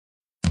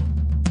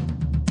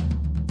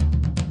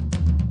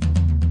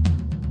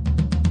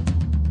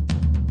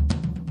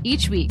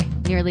Each week,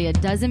 nearly a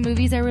dozen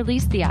movies are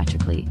released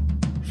theatrically.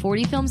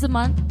 40 films a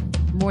month,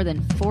 more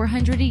than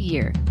 400 a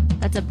year.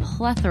 That's a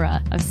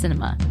plethora of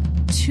cinema.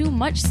 Too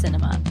much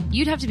cinema.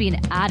 You'd have to be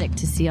an addict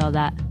to see all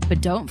that. But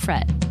don't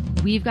fret.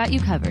 We've got you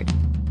covered.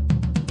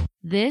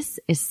 This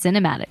is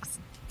CinemAddicts.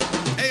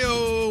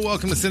 Heyo!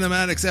 Welcome to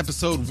CinemAddicts,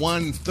 episode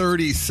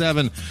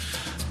 137.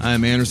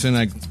 I'm Anderson.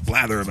 I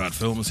blather about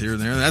films here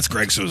and there. That's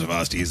Greg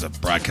Sozavosti. He's a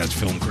Broadcast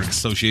Film Critics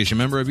Association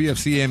member, a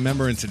VFCA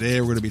member, and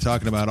today we're going to be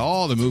talking about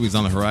all the movies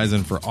on the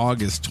horizon for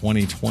August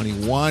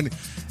 2021.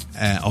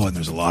 And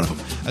there's a lot of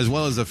them, as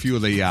well as a few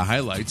of the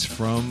highlights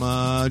from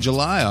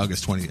July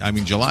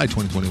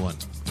 2021.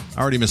 I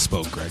already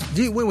misspoke, Greg.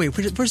 Wait.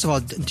 First of all,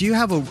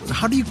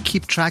 how do you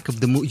keep track of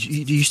the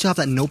movie? Do you still have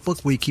that notebook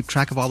where you keep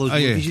track of all those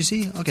movies you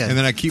see? Okay. And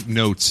then I keep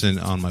notes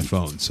on my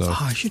phone. So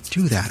I should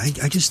do that.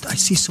 I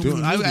see so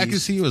many movies. I can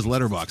see you as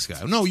Letterboxd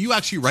guy. No, you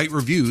actually write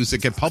reviews that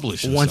get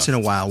published. Once in a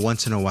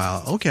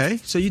while. Okay.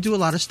 So you do a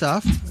lot of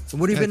stuff.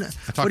 What have you been?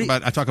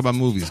 I talk about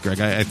movies, Greg.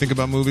 I think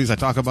about movies. I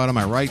talk about them.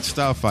 I write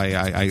stuff.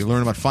 I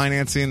learn about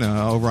financing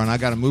over on I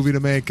Got a Movie to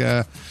Make.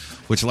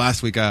 Which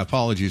last week,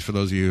 apologies for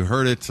those of you who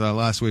heard it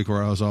last week,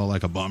 where I was all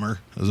like a bummer.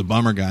 I was a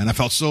bummer guy, and I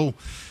felt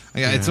I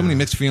had so many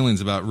mixed feelings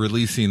about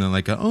releasing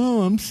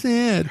I'm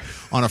sad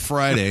on a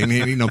Friday,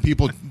 and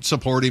people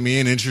supporting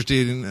me and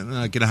interested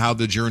in how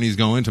the journey's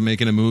going to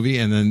making a movie,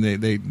 and then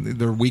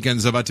their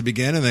weekend's about to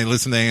begin, and they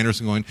listen to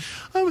Anderson going,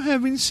 I'm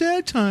having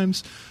sad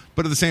times,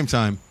 but at the same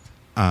time,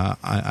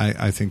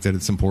 I think that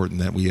it's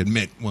important that we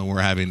admit when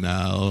we're having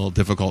a little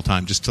difficult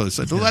time, just to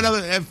let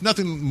if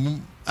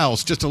nothing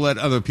else, just to let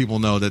other people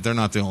know that they're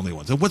not the only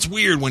ones. And what's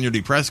weird when you're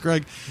depressed,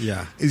 Greg, is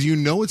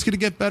it's going to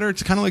get better.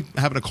 It's kind of like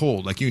having a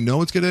cold. Like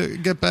it's going to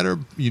get better.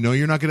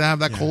 You're not going to have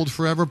that cold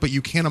forever, but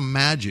you can't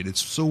imagine.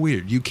 It's so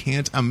weird. You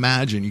can't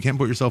imagine. You can't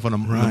put yourself in a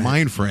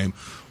mind frame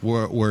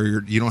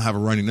where you don't have a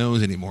runny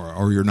nose anymore,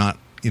 or you're not.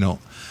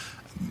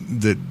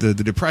 The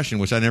depression,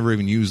 which I never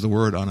even used the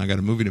word on. I Got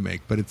a Movie to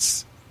Make, but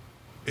it's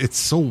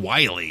so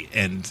wily,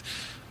 and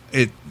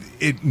it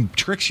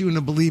tricks you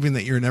into believing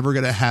that you're never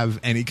going to have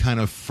any kind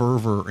of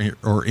fervor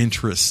or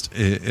interest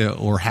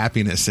or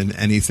happiness in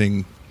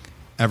anything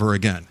ever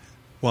again.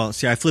 Well,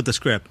 see, I flipped the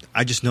script.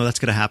 I just know that's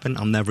going to happen.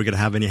 I'm never going to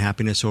have any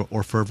happiness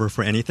or fervor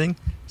for anything,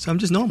 so I'm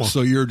just normal.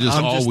 So you're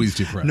always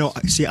depressed. No,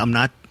 see, I'm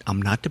not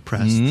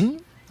depressed. Mm-hmm.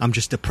 I'm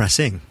just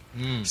depressing.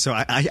 So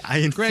I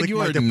inflict Greg, you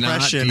my are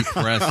depression. Not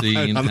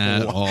depressing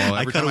at all.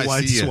 Every time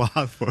I see you,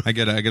 I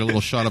get a little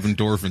shot of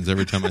endorphins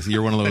every time I see you.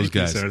 You're one of those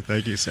guys.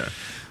 Thank you, sir.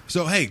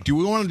 So, hey, do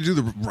we want to do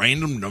the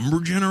random number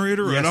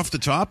generator right off the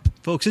top?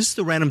 Folks, this is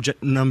the random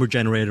number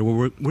generator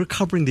where we're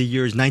covering the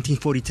years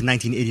 1940 to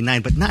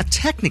 1989, but not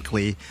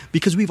technically,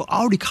 because we've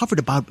already covered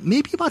about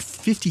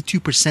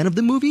 52% of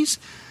the movies.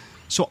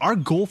 So our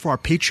goal for our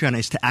Patreon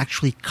is to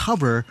actually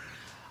cover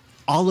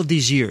all of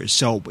these years.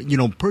 So,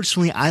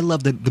 personally, I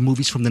love the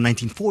movies from the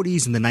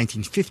 1940s and the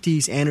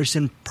 1950s.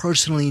 Anderson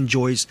personally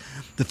enjoys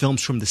the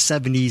films from the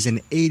 70s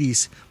and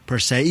 80s, per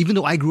se. Even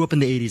though I grew up in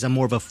the 80s, I'm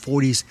more of a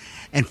 40s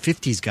and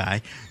 50s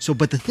guy. So,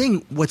 but the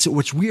thing, what's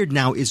weird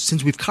now is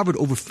since we've covered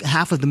over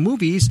half of the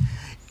movies,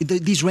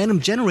 these random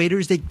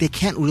generators, they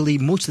can't really,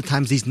 most of the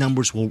times these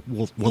numbers will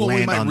land on.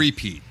 We might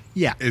repeat.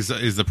 Yeah, is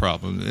the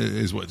problem,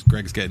 is what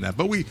Greg's getting at.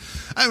 But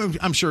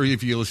I'm sure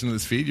if you listen to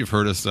this feed, you've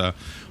heard us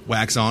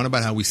wax on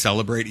about how we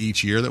celebrate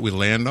each year that we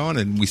land on,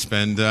 and we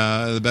spend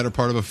the better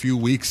part of a few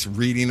weeks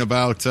reading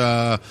about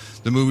the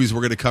movies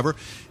we're going to cover.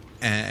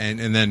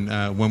 And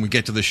then when we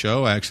get to the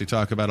show, I actually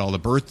talk about all the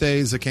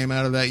birthdays that came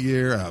out of that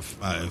year,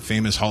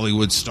 famous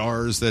Hollywood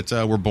stars that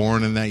were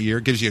born in that year.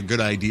 It gives you a good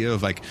idea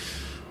of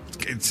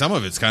some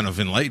of it's kind of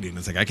enlightening.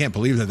 It's I can't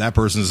believe that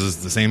person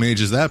is the same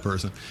age as that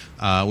person.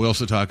 We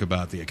also talk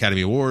about the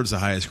Academy Awards, the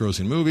highest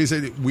grossing movies.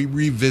 We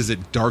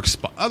revisit dark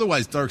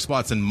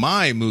spots in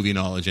my movie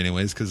knowledge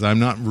anyways, because I'm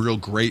not real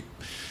great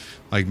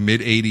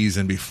mid-'80s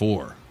and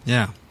before.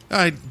 Yeah.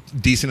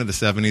 Decent in the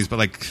 70s, but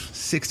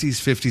 60s,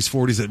 50s,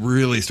 40s, it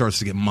really starts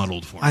to get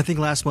muddled for me. I think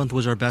last month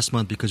was our best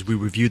month because we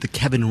reviewed the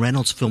Kevin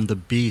Reynolds film, The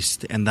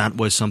Beast, and that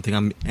was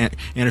something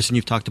Anderson,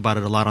 you've talked about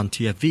it a lot on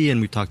TFV, and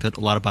we've talked a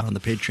lot about it on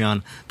the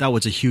Patreon. That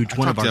was a huge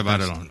one of our best. I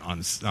talked about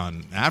it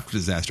on After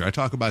Disaster. I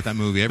talk about that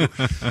movie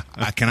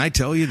can I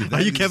tell you that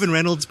Are you Kevin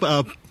Reynolds'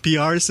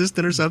 PR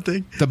assistant or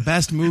something? The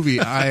best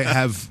movie I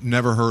have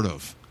never heard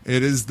of.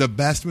 It is the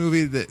best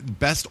movie, the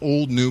best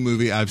old new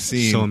movie I've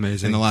seen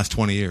in the last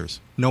 20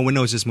 years. No one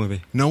knows this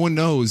movie. No one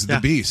knows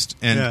The Beast.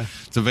 And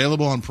it's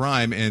available on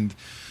Prime. And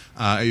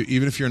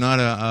even if you're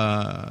not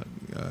a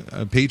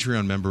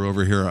Patreon member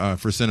over here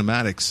for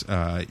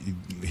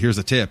CinemAddicts, here's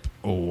a tip.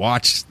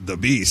 Watch The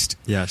Beast.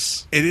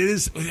 Yes. It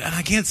is, and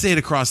I can't say it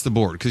across the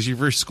board, because if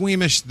you're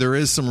squeamish, there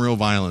is some real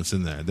violence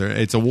in there.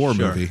 It's a war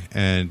movie.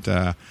 And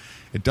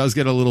it does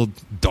get a little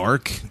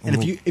dark. And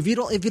if you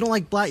don't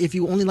like black, if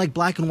you only like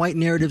black and white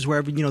narratives,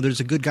 wherever there's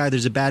a good guy,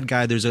 there's a bad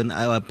guy, there's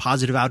a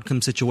positive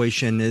outcome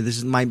situation,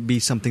 this might be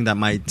something that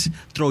might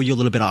throw you a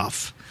little bit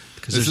off.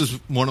 This is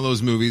one of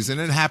those movies, and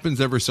it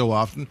happens every so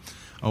often,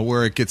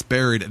 where it gets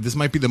buried. This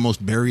might be the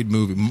most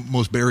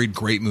buried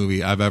great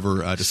movie I've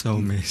ever discovered. So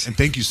amazing. And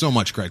thank you so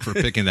much, Craig, for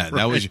picking that.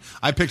 Right.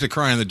 I picked A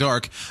Cry in the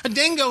Dark. A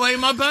dingo ate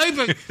my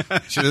baby.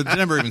 She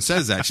never even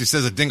says that. She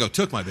says a dingo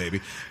took my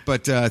baby.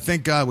 But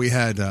thank God we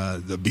had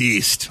The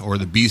Beast, or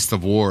The Beast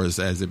of War, as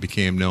it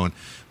became known.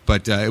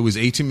 But it was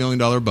 $18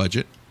 million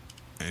budget.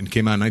 And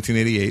came out in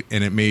 1988,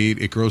 and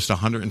it grossed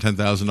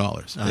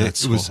 $110,000.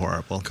 That's it was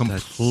horrible.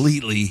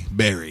 Completely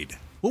buried.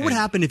 What would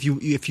happen if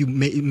you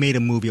made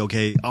a movie?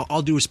 Okay,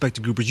 I'll do respect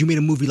to groupers. You made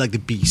a movie like The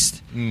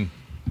Beast, and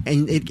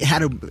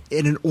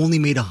it only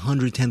made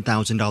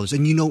 $110,000,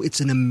 and it's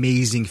an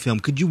amazing film.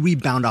 Could you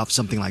rebound off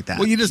something like that?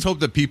 Well, you just hope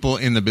that people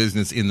in the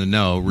business, in the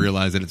know,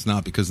 realize that it's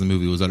not because the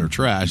movie was utter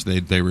trash.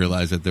 They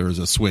realize that there was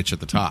a switch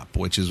at the top,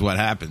 which is what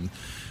happened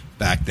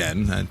back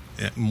then.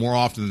 More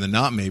often than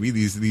not, maybe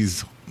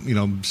these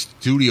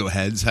studio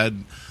heads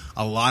had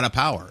a lot of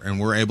power and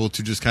were able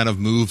to just kind of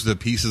move the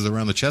pieces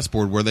around the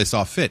chessboard where they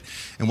saw fit.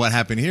 And what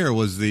happened here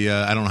was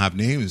I don't have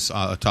names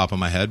on the top of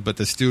my head, but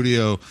the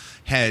studio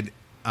head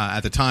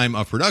at the time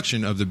of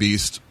production of The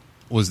Beast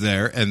was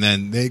there, and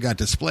then they got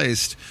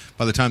displaced.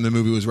 By the time the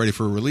movie was ready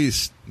for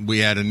release, we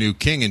had a new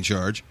king in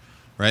charge,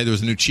 right? There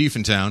was a new chief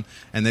in town,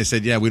 and they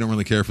said, yeah, we don't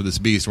really care for this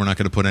beast. We're not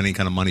going to put any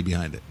kind of money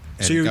behind it.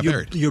 And so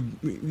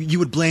you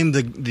would blame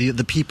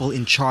the people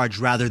in charge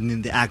rather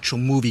than the actual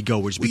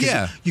moviegoers,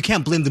 because you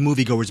can't blame the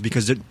moviegoers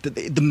because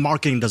the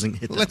marketing doesn't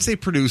hit them. Let's say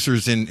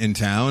producers in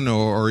town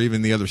or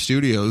even the other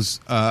studios,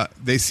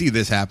 they see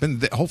this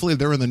happen. Hopefully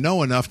they're in the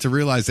know enough to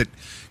realize that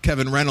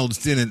Kevin Reynolds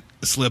didn't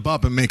slip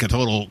up and make a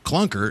total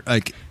clunker.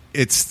 Like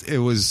it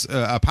was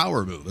a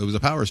power move. It was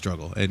a power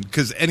struggle, and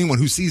because anyone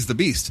who sees The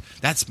Beast,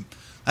 that's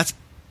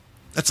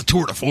a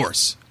tour de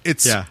force.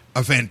 It's a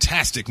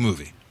fantastic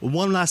movie.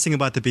 One last thing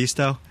about The Beast,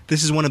 though.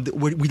 This is one of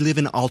we live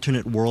in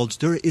alternate worlds.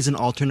 There is an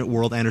alternate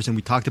world, Anderson.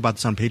 We talked about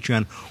this on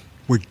Patreon,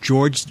 where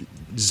George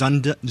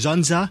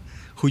Zunza,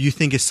 who you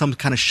think is some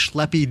kind of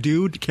schleppy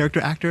dude, character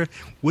actor,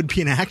 would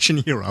be an action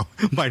hero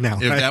by now.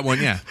 If that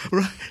one, yeah.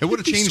 Right. It would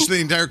have changed the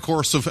entire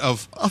course of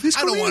his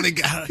career. I don't want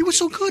to. He was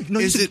so good. No,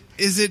 is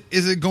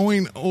it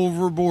going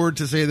overboard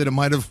to say that it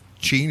might have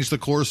changed the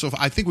course of?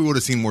 I think we would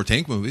have seen more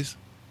tank movies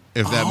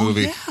if that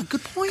movie. Yeah,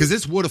 good point. Because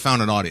this would have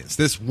found an audience.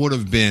 This would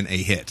have been a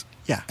hit.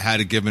 Yeah. Had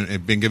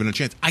it been given a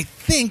chance, I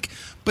think.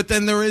 But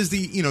then there is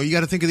you got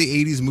to think of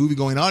the 80s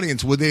movie-going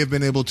audience. Would they have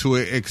been able to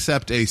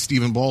accept a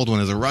Stephen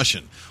Baldwin as a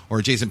Russian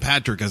or Jason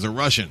Patric as a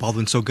Russian?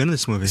 Baldwin's so good in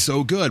this movie.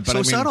 So good.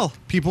 But subtle.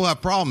 People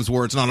have problems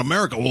where it's not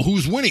America. Well,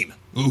 who's winning?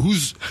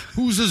 Who's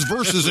his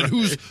versus and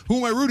who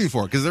am I rooting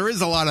for? Because there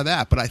is a lot of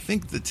that. But I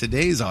think that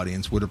today's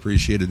audience would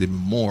appreciate it even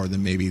more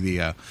than maybe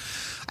the...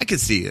 I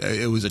could see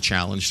it was a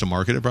challenge to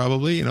market it,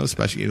 probably,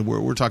 especially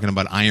we're talking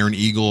about Iron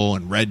Eagle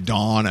and Red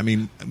Dawn. I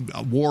mean,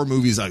 war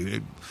movies of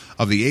the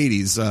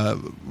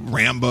 80s,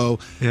 Rambo.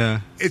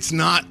 Yeah. It's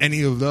not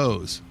any of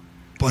those.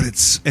 But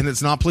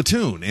it's not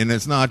Platoon, and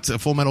it's not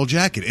Full Metal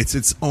Jacket. It's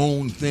its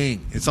own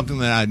thing. It's something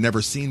that I'd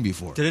never seen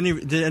before. Did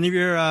any of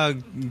your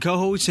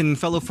co-hosts and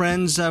fellow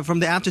friends from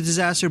the After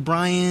Disaster,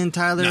 Brian,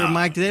 Tyler,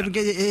 Mike, they haven't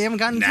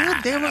gotten to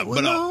it? They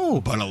haven't. No.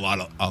 But a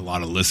lot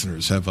of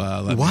listeners have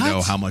let me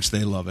know how much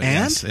they love it.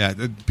 And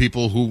yeah,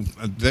 people who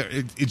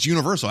it's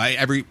universal.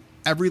 Every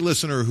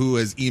listener who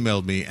has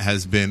emailed me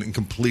has been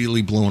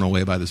completely blown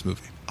away by this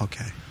movie.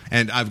 Okay.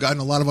 And I've gotten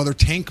a lot of other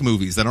tank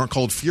movies that aren't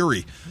called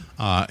Fury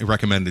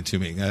recommended to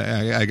me.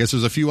 I guess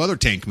there's a few other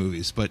tank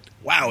movies, but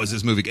wow, is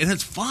this movie? And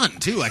it's fun,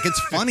 too. Like, it's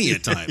funny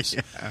at times.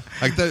 Yeah.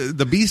 Like,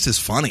 the Beast is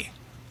funny.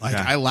 Like,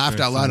 I laughed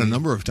out loud a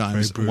number of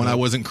times when I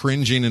wasn't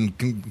cringing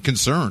and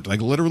concerned. Like,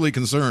 literally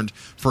concerned.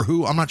 For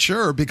who? I'm not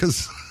sure,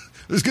 because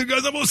there's good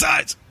guys on both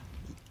sides.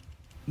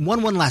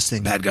 One last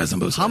thing. Bad guys on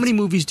both sides. How many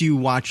movies do you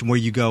watch where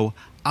you go,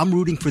 I'm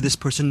rooting for this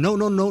person? No,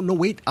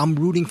 wait, I'm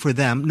rooting for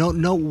them.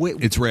 No, wait.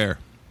 It's rare.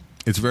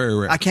 It's very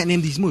rare. I can't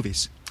name these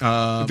movies.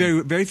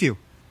 Very, very few.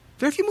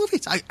 Very few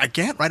movies. I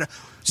can't. Right?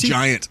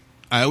 Giant.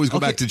 I always go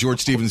back to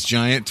George Stevens'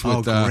 Giant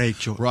with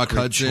Rock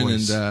Hudson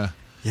choice. And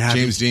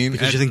James Dean.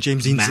 Because you think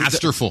James Dean's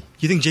masterful.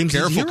 You think James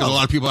Dean's careful, because a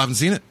lot of people haven't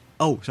seen it.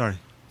 Oh, sorry.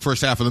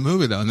 First half of the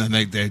movie, though, and then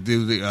they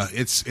do the.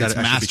 It's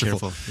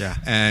masterful. Yeah.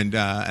 And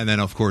then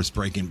of course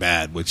Breaking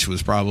Bad, which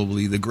was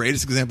probably the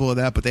greatest example of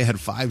that. But they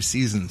had 5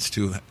 seasons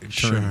to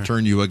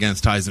turn you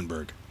against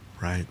Heisenberg.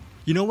 Right.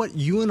 You know what?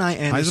 You and I,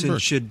 Anderson,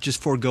 should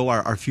just forego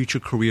our future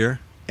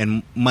career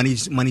and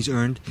money's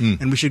earned,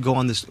 and we should go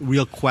on this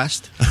real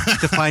quest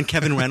to find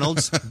Kevin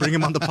Reynolds, bring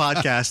him on the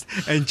podcast,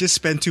 and just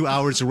spend 2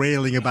 hours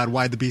railing about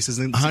why The Beast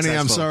isn't successful. Honey,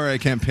 I'm sorry I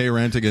can't pay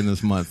rent again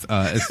this month.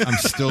 I'm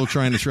still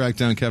trying to track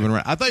down Kevin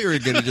Reynolds. I thought you were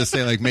going to just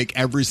say, like, make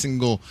every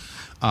single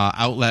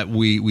outlet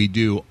we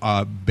do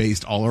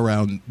based all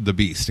around The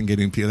Beast and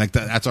getting people like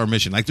that. That's our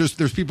mission. Like,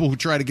 there's people who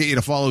try to get you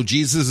to follow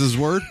Jesus'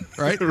 word,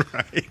 right?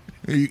 Right.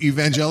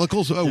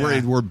 Evangelicals.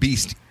 We're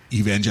Beast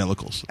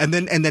evangelicals. And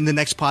then the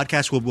next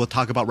podcast we'll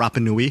talk about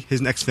Rapa Nui,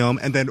 his next film,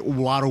 and then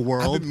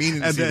Waterworld. I've been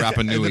meaning to see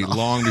Rapa Nui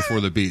long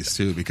before The Beast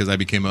too, because I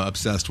became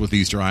obsessed with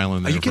Easter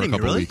Island there for a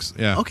couple weeks.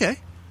 Yeah. Okay.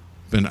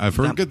 I've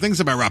heard good things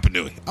about Rapa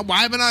Nui.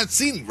 Why haven't I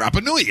seen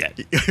Rapa Nui yet?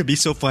 It'd be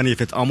so funny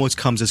if it almost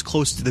comes as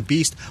close to the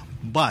Beast.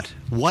 But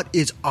what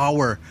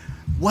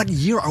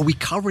year are we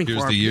covering Here's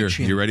for our the year.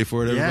 Patreon? You ready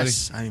for it, everybody?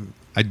 Yes,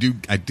 I do.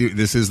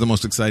 This is the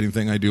most exciting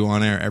thing I do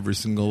on air every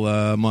single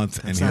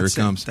month, and here it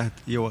comes.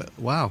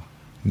 Wow.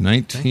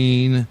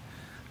 1961.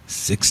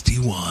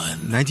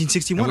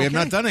 1961. And we have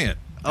okay. not done it yet.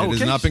 Oh, it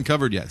has okay. not been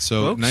covered yet.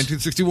 So Folks.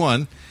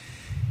 1961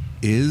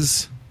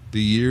 is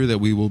the year that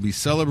we will be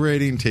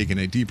celebrating, taking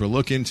a deeper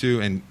look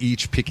into, and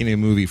each picking a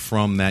movie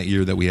from that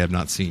year that we have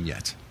not seen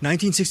yet.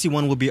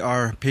 1961 will be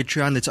our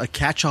Patreon. It's a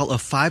catch-all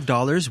of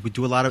 $5. We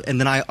do a lot of, and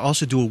then I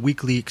also do a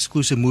weekly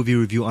exclusive movie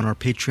review on our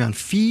Patreon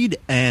feed,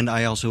 and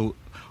I also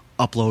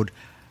upload a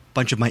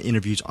bunch of my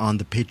interviews on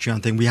the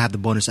Patreon thing. We have the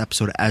bonus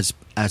episode as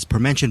per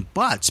mentioned.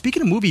 But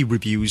speaking of movie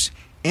reviews,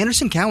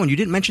 Anderson Cowan, you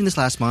didn't mention this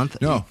last month.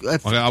 No,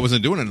 I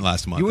wasn't doing it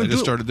last month. I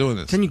just started doing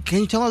this. Can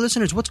you tell our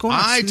listeners what's going on?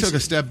 I took a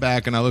step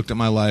back and I looked at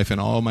my life and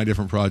all my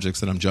different projects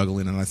that I'm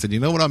juggling, and I said, you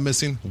know what I'm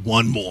missing?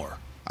 One more.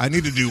 I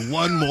need to do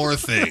one more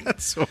thing,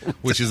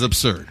 which is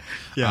absurd.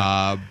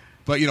 Yeah.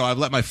 But, I've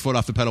let my foot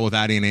off the pedal with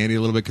Addie and Andy a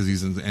little bit because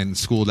he's in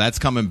school. That's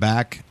coming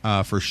back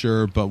for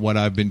sure. But what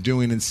I've been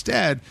doing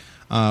instead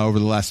over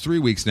the last 3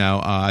 weeks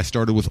now, I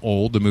started with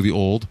Old, the movie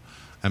Old.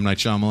 M. Night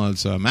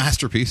Shyamalan's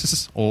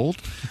masterpiece, Old.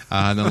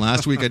 And then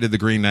last week I did The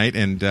Green Knight,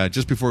 and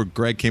just before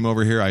Greg came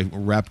over here, I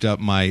wrapped up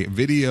my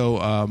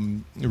video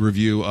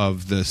review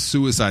of The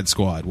Suicide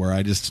Squad, where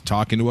I just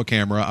talk into a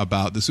camera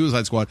about The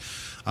Suicide Squad.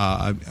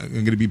 I'm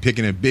going to be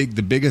picking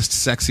the biggest,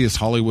 sexiest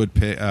Hollywood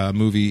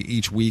movie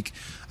each week,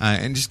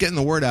 and just getting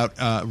the word out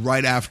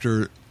right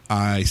after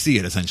I see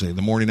it, essentially,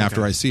 the morning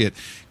after I see it.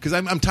 Because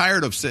I'm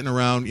tired of sitting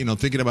around,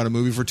 thinking about a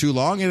movie for too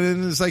long.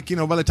 And then it's like,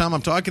 by the time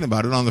I'm talking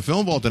about it on the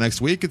Film Vault the next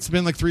week, it's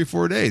been like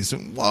 3-4 days. So,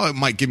 while it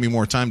might give me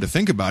more time to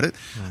think about it,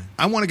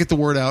 I want to get the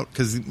word out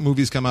because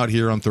movies come out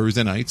here on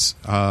Thursday nights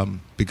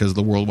because of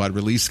the worldwide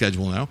release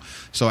schedule now.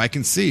 So I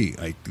can see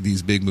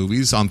these big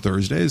movies on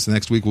Thursdays.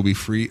 Next week will be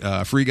Free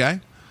Guy.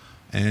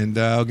 And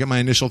I'll get my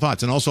initial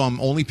thoughts. And also, I'm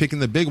only picking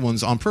the big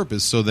ones on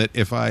purpose so that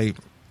if I...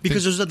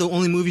 Because those are the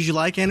only movies you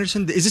like,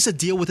 Anderson? Is this a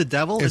deal with the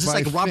devil? Is this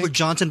like Robert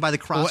Johnson by the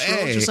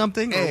Crossroads or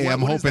something? I'm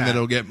hoping that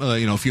it'll get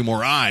a few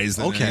more eyes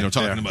than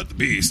talking about the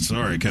Beast.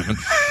 Sorry, Kevin.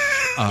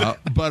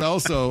 But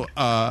also,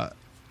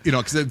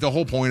 because the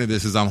whole point of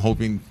this is I'm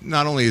hoping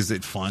not only is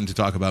it fun to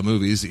talk about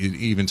movies,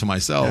 even to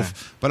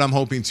myself, but I'm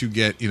hoping to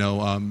get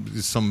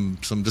some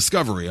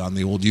discovery on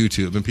the old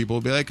YouTube, and people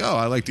will be like, oh,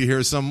 I'd like to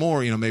hear some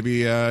more.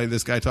 Maybe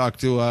this guy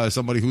talked to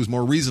somebody who's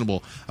more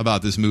reasonable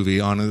about this movie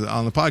on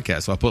the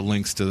podcast. So I put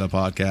links to the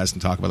podcast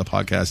and talk about the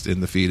podcast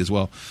in the feed as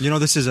well.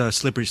 This is a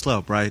slippery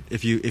slope, right?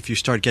 If you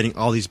start getting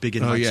all these big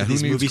invites to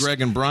these who needs movies, Greg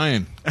and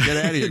Brian? Get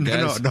out of here,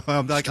 guys. no,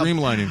 I'm like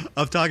streamlining.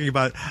 I'm talking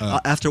about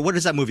after what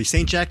is that movie?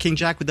 King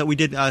Jack that we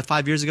did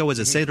 5 years ago. Was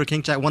it Saint or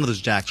King Jack? One of those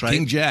Jacks, right?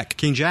 King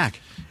Jack.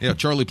 Yeah,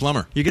 Charlie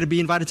Plummer. You're going to be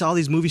invited to all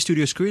these movie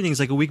studio screenings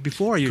like a week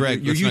before. Your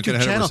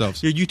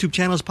YouTube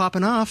channel is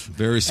popping off.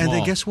 Very small. And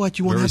then guess what?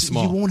 You won't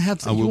have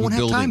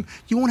time.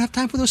 You won't have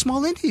time for those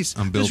small indies.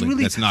 I'm building.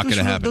 That's not going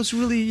to happen. Those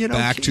really,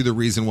 Back to the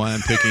reason why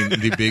I'm picking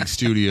the big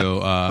studio.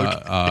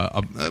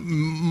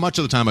 Much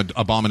of the time,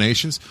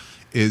 abominations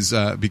is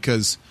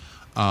because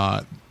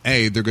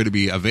they're going to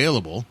be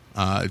available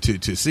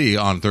to see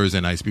on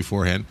Thursday nights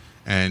beforehand,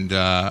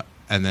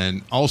 and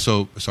then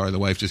also, sorry, the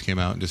wife just came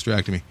out and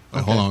distracted me. Oh,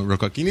 hold on real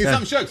quick. You need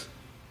something, Shucks?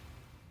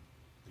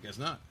 I guess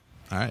not.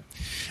 All right.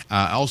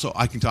 Also,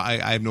 I can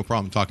I have no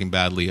problem talking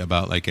badly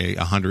about like a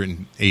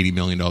 $180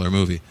 million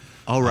movie.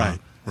 All right.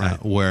 Right.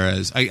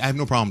 Whereas I have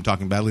no problem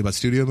talking badly about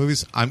studio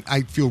movies.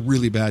 I feel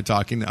really bad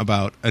talking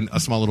about a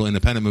small little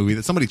independent movie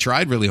that somebody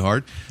tried really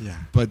hard,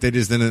 but they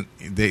just didn't.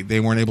 They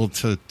weren't able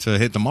to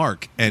hit the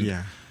mark. And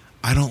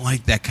I don't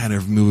like that kind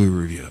of movie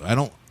review.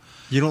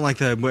 You don't like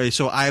the way,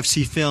 so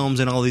IFC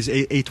Films and all these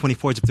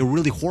A24s, if they're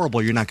really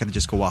horrible, you're not going to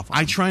just go off on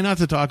them. I try not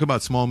to talk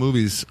about small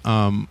movies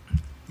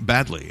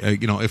badly.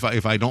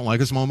 If I don't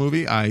like a small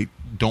movie, I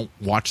don't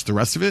watch the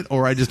rest of it,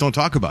 or I just don't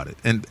talk about it.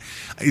 And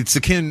it's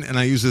akin, and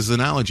I use this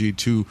analogy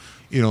to,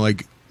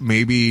 like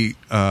maybe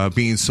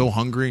being so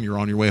hungry and you're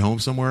on your way home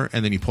somewhere,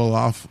 and then you pull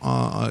off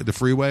the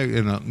freeway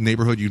in a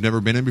neighborhood you've never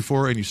been in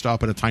before, and you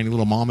stop at a tiny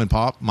little mom and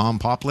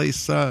pop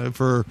place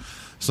for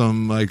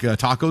some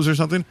tacos or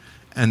something.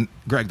 And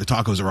Greg, the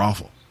tacos are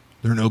awful.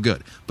 They're no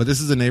good. But this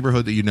is a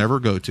neighborhood that you never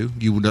go to.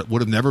 You would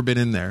have never been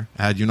in there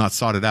had you not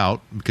sought it out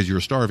because you were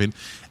starving.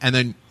 And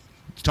then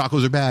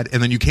tacos are bad.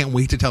 And then you can't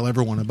wait to tell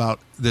everyone about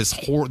these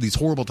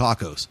horrible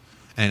tacos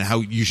and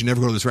how you should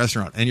never go to this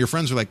restaurant. And your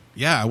friends are like,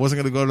 yeah, I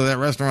wasn't going to go to that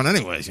restaurant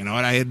anyways. And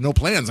I had no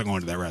plans on going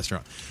to that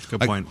restaurant.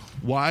 Good point.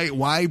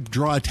 Why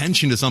draw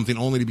attention to something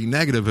only to be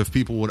negative if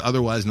people would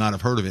otherwise not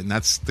have heard of it? And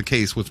that's the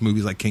case with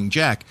movies like King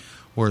Jack,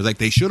 where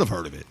they should have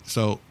heard of it.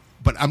 So,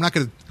 but I'm not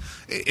going to...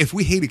 If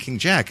we hated King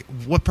Jack,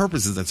 what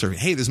purpose is that serving?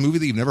 Hey, this movie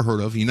that you've never heard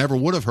of, you never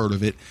would have heard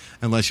of it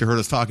unless you heard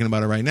us talking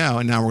about it right now,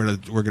 and now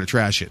we're gonna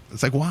trash it.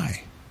 It's like,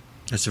 why?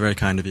 That's very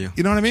kind of you.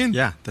 You know what I mean?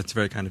 Yeah, that's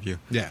very kind of you.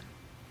 Yeah.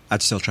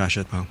 I'd still trash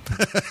it. Oh.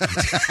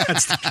 I'd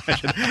still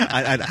trash it.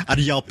 I'd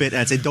Yelp it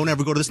and say, "Don't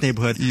ever go to this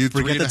neighborhood.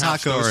 Forget the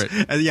tacos."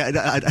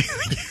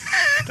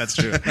 That's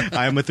true.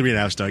 I am a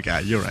 3.5-star guy.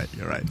 You're right.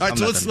 All right,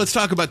 so let's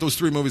talk about those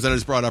 3 movies that I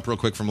just brought up real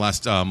quick from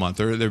last month.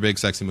 They're big,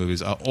 sexy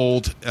movies.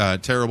 Old,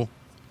 terrible.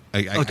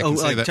 I can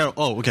say that.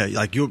 Okay.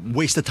 Like, you're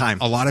waste of time.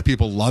 A lot of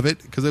people love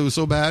it because it was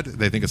so bad.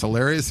 They think it's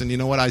hilarious. And you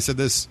know what? I said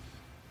this.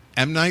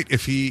 M. Night,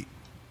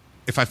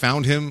 if I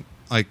found him,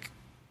 like,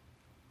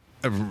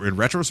 in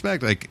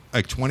retrospect,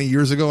 like 20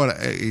 years ago,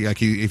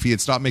 if he had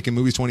stopped making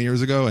movies 20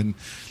 years ago, and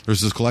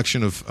there's this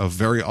collection of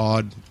very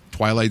odd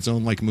Twilight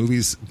Zone-like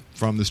movies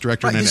from this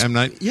director, and M.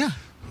 Night,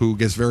 who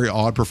gets very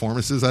odd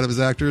performances out of his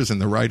actors,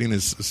 and the writing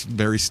is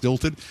very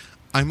stilted,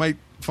 I might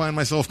find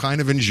myself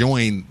kind of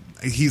enjoying.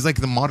 He's like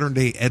the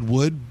modern-day Ed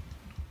Wood,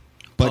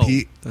 but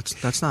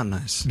that's not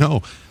nice.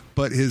 No,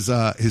 but his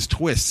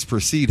twists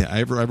precede him.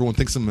 Everyone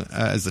thinks him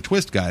as the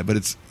twist guy, but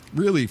it's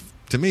really,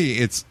 to me,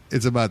 it's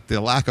about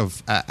the lack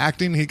of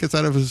acting he gets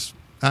out of his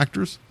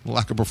actors, the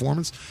lack of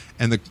performance,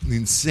 and the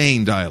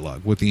insane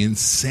dialogue with the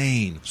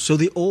insane. So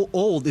the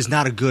old is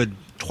not a good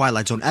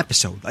Twilight Zone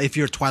episode. If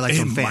you're a Twilight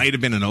Zone fan, it might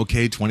have been an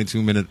okay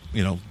 22-minute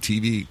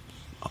TV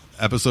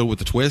episode with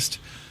the twist,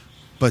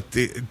 but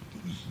the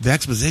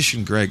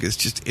exposition, Greg, is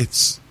just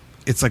it's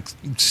like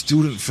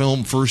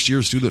first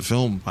year student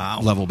film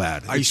level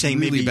bad. Are you saying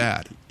really maybe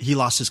bad? He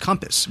lost his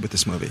compass with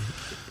this movie?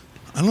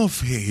 I don't know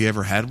if he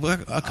ever had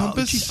a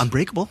compass.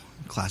 Unbreakable,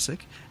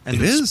 classic. And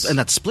it is. And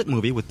that Split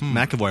movie with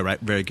McAvoy, right?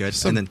 Very good.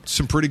 And then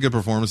some pretty good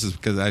performances,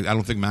 because I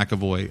don't think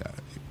McAvoy,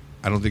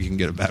 I don't think you can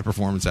get a bad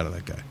performance out of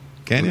that guy.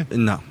 Can you?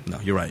 No,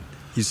 you're right.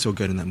 He's so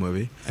good in that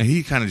movie. And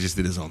he kind of just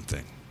did his own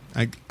thing.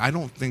 I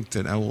don't think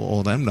that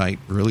old M. Night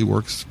really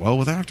works well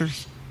with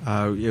actors.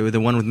 The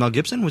one with Mel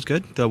Gibson was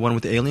good. The one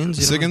with the aliens.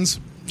 Siggins?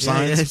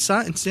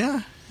 Science,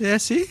 yeah. Yeah,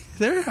 see?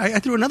 There. I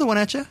threw another one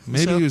at you.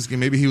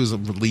 Maybe he was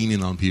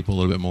leaning on people a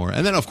little bit more.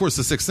 And then, of course,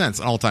 The Sixth Sense,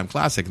 an all-time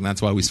classic, and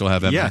that's why we still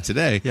have M. Night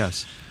today.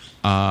 Yes.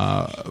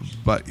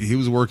 But he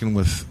was working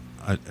with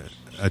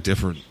a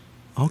different...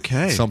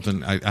 Okay.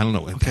 Something, I don't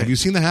know. Okay. Have you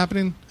seen The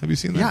Happening? Have you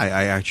seen that? Yeah,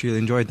 I actually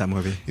enjoyed that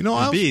movie. You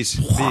know, bees.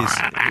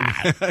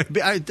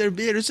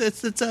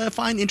 It's a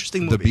fine,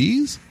 interesting movie. The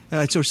bees?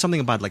 It's something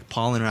about like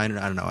pollen, or I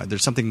don't know.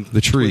 There's something.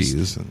 The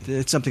trees.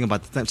 It's something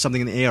about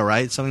something in the air,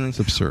 right? Something. It's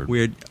absurd.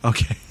 Weird.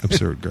 Okay.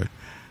 Absurd. Great.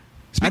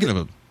 Speaking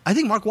of, I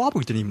think Mark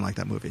Wahlberg didn't even like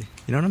that movie.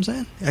 You know what I'm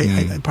saying?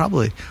 I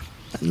probably.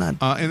 Not.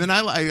 And then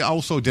I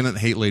also didn't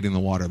hate Lady in the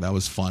Water. That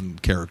was fun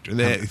character.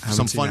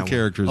 Some fun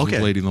characters with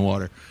Lady in the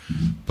Water.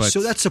 But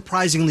so that's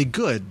surprisingly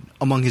good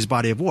among his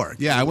body of work.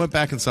 Yeah, I went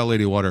back and saw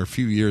Lady in the Water a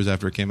few years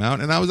after it came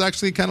out, and I was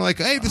actually kind of like,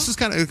 hey, this is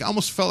kind of, it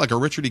almost felt like a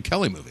Richard E.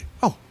 Kelly movie.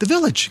 Oh, The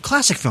Village,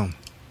 classic film.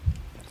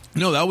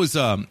 No, that was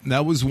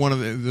one of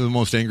the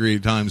most angry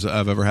times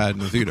I've ever had in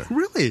the theater.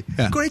 Really?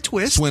 Yeah. Great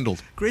twist.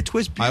 Swindled. Great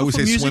twist. Beautiful I always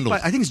say music swindled.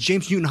 I think it's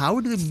James Newton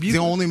Howard. The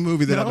only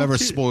movie that I've ever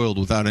spoiled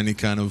without any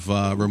kind of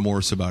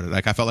remorse about it.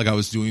 Like, I felt like I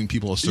was doing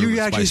people a service. You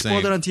actually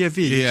spoiled it on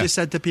TFV. Yeah. You just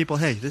said to people,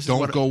 hey, this is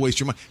don't go waste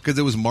your money. Because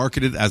it was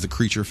marketed as a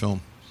creature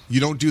film.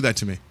 You don't do that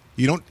to me.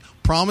 You don't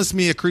promise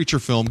me a creature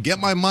film, get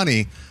my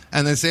money,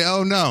 and then say,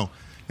 oh, no.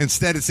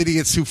 Instead, it's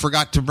idiots who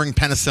forgot to bring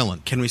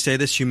penicillin. Can we say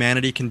this?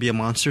 Humanity can be a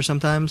monster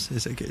sometimes.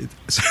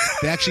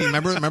 They actually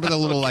remember the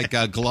little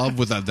glove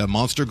with the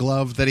monster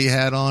glove that he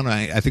had on.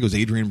 I think it was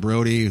Adrian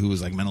Brody, who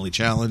was like mentally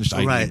challenged,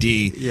 IDD. Right.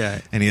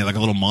 Yeah, and he had like a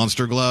little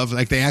monster glove.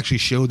 Like, they actually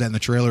showed that in the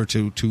trailer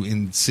to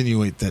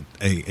insinuate that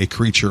a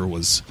creature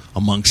was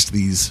amongst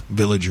these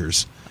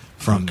villagers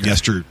from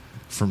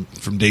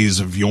from days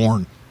of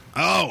yore.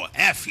 Oh,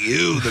 F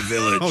you, The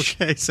Village.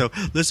 Okay, so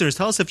listeners,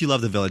 tell us if you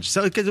love The Village.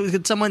 So,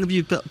 could someone of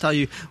you tell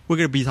you we're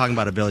going to be talking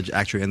about a village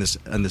actually in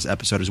this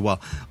episode as well?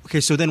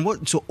 Okay, so then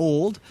what? So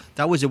Old,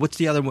 that was it. What's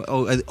the other one?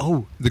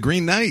 Oh, The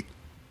Green Knight.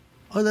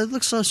 Oh, that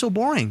looks so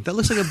boring. That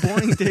looks like a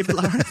boring David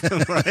Lowery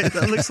film, right?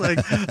 That looks like.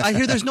 I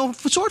hear there's no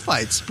sword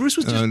fights. Bruce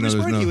was just Bruce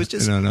Wayne. He was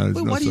just.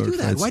 Why do you do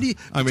that? Fights. Why do you?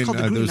 I mean,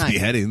 there's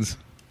beheadings.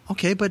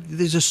 Okay, but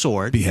there's a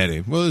sword.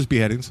 Beheading. Well, there's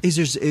beheadings.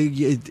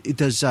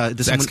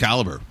 Does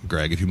Excalibur,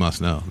 Greg, if you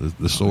must know.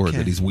 The sword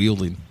that he's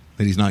wielding,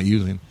 that he's not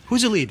using.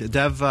 Who's the lead?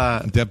 Dev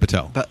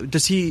Patel. But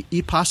does he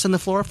eat pasta on the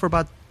floor for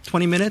about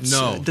 20 minutes?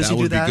 No, does that he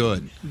do would that? be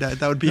good.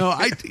 That would be No,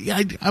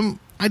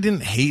 I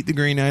didn't hate The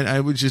Green Knight.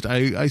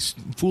 I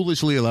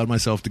foolishly allowed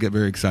myself to get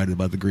very excited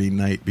about The Green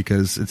Knight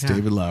because it's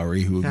David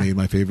Lowery, who made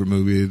my favorite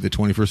movie, The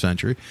 21st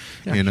Century,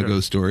 A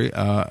Ghost Story.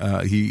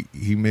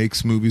 He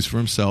makes movies for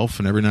himself,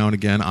 and every now and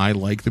again, I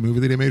like the movie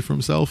that he made for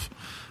himself.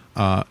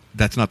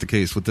 That's not the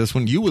case with this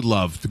one. You would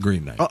love The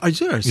Green Knight. Oh, are you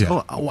serious?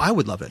 Yeah. Oh, I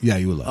would love it. Yeah,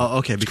 you would love it. Oh,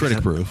 okay. It's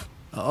critic proof.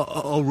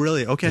 Oh,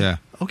 really? Okay. Yeah.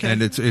 Okay.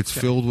 And it's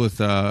filled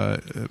with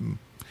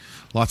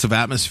lots of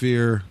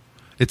atmosphere.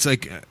 It's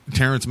like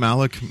Terrence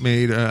Malick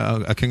made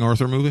a King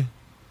Arthur movie.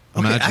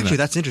 Imagine actually,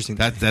 that's interesting.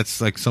 That's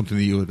like something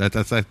that you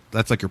that's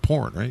like your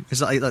porn, right?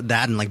 It's like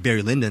that and like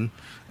Barry Lyndon.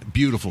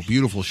 Beautiful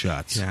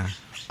shots. Yeah.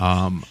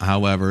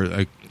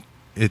 However,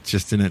 it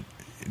just didn't.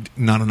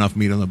 Not enough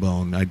meat on the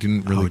bone. I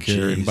didn't really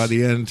care. And by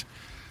the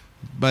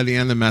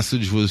end, the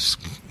message was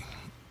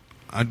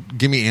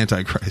give me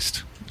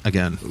Antichrist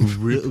again.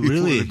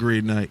 Really? The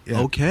Green Knight.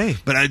 Yeah. Okay.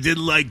 But I did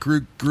like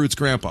Groot's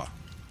grandpa.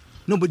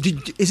 No, but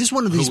is this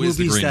one of these Who is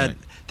the movies Green Knight?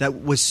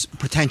 that was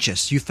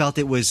pretentious? You felt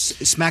it was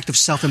smacked of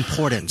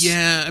self-importance.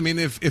 Yeah, I mean,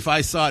 if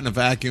I saw it in a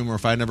vacuum, or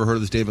if I never heard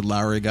of this David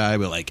Lowery guy, I'd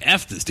be like,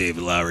 F this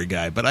David Lowery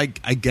guy. But I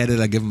get it.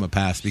 I give him a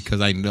pass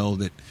because I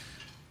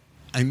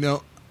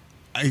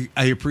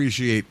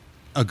appreciate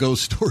a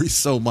ghost story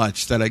so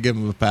much that I give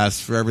him a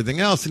pass for everything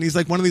else. And he's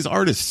like one of these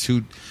artists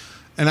who,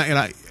 and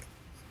I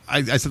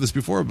said this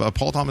before, but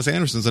Paul Thomas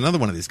Anderson's another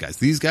one of these guys.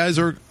 These guys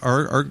are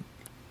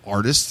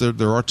artists.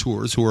 They're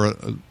auteurs who are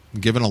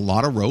given a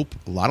lot of rope,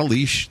 a lot of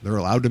leash. They're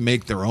allowed to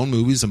make their own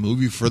movies, a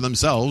movie for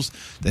themselves.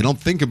 They don't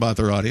think about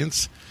their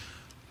audience.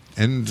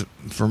 And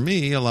for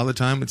me, a lot of the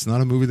time, it's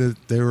not a movie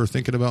that they were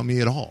thinking about me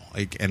at all.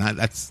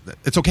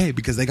 It's okay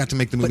because they got to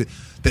make the movie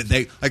that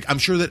they like. I'm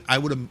sure that I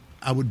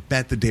would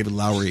bet that David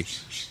Lowery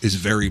is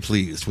very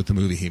pleased with the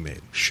movie he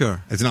made.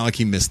 Sure, it's not like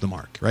he missed the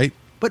mark, right?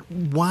 But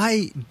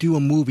why do a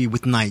movie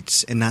with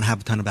knights and not have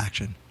a ton of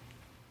action?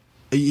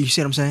 You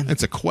see what I'm saying?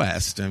 It's a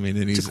quest. I mean,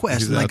 it's a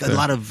quest. Like a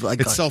lot of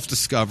it's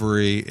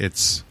self-discovery.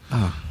 It's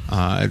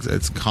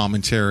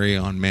commentary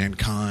on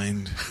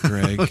mankind,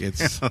 Greg.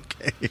 It's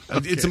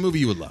It's a movie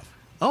you would love.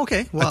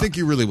 Okay, well, I think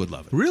you really would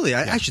love it. Really,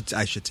 I should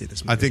see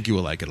this movie. I think you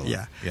will like it a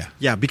lot.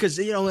 Yeah. Because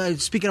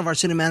speaking of our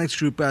CinemAddicts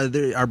group,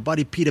 our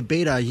buddy Peter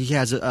Beta, he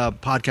has a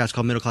podcast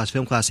called Middle Class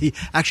Film Class. He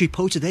actually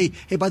posted,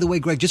 "Hey, by the way,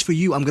 Greg, just for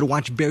you, I'm going to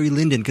watch Barry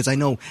Lyndon because I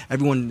know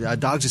everyone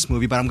dogs this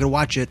movie, but I'm going to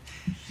watch it."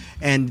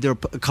 And there are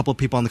a couple of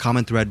people on the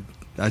comment thread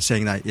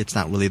saying that it's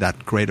not really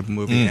that great of a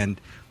movie, and.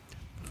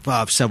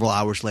 Several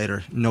hours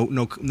later, no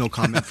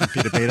comment from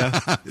Peter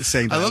Beta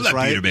saying that I love that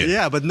right. Peter Beta.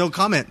 Yeah, but no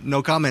comment.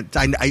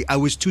 I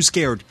was too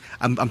scared.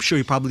 I'm sure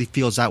he probably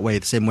feels that way,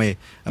 the same way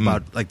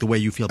about like the way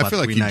you feel about. I feel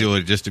like Green you Knight. do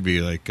it just to be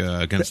like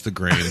against the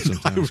grain.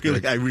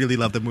 Sometimes I really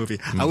love the movie.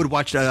 I would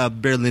watch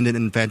Barry Lyndon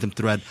and Phantom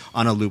Thread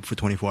on a loop for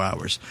 24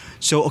 hours.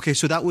 So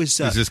that was.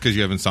 Is this because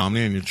you have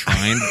insomnia and you're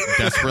trying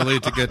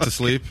desperately to get to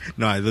sleep?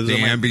 No, the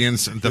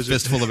ambience, the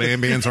fistful of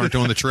ambience aren't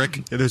doing the trick.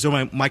 Yeah, those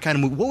are my kind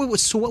of movie. What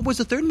was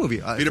the third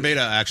movie? Peter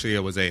Beta actually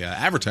was a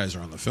advertiser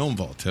on the Film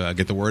Vault to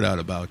get the word out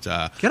about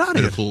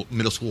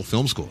middle school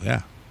film school.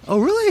 Yeah. Oh,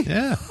 really?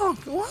 Yeah. Oh,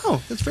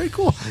 wow. That's very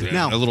cool. Yeah,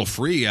 now a little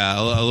free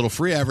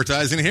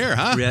advertising here,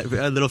 huh?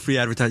 A little free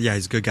advertising. Yeah,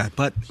 he's a good guy.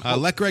 But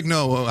let Greg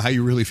know how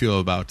you really feel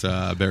about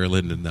Barry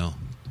Lyndon, though.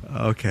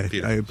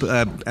 Okay.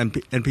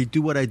 And Pete,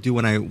 do what I do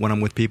when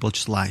I'm with people.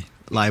 Just lie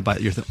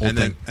about your old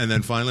thing. And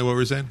then finally, what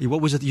were you saying?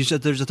 What was it? You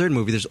said there's a third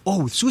movie. There's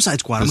Suicide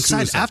Squad. I'm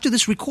excited. After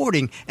this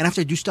recording and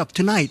after I do stuff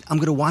tonight, I'm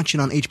going to watch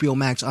it on HBO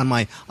Max on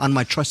my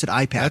trusted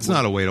iPad. That's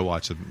not a way to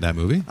watch that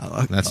movie.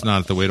 That's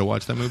not the way to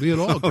watch that movie at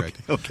all, Greg.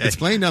 Okay. It's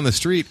playing down the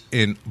street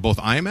in both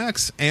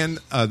IMAX and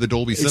the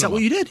Dolby Cinema. Is that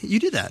what you did? You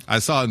did that? I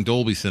saw it in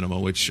Dolby Cinema,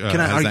 which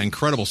has that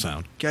incredible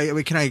sound.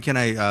 Can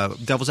I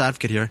devil's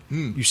advocate here?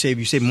 You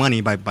save money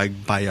by the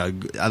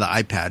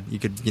iPad. You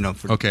could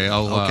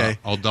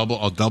I'll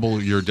double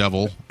your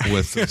devil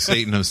with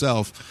Satan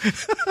himself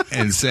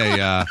and say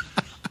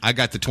I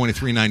got the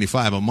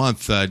 $23.95 a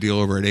month deal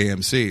over at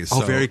AMC.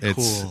 So very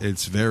cool.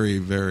 It's very,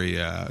 very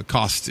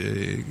cost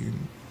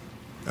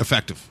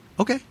effective.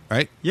 Okay.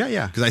 Right?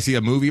 Yeah. Because I see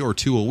a movie or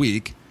two a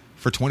week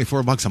for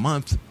 $24 a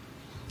month.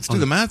 Let's do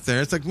the math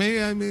there. It's like maybe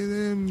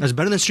that's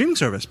better than streaming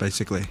service,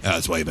 basically.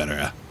 That's way better.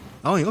 Yeah.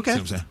 Oh, okay. See what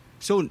I'm saying?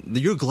 So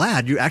you're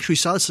glad you actually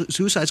saw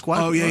Suicide Squad?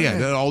 Oh,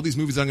 yeah. All these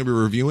movies I'm going to be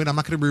reviewing, I'm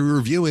not going to be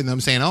reviewing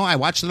them saying, I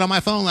watched it on my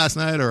phone last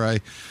night, or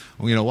I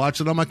watched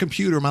it on my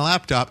computer, my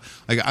laptop.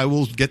 Like, I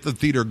will get the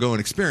theater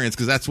going experience,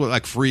 because that's what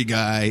like Free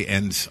Guy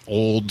and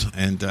Old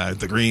and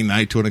The Green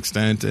Knight to an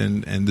extent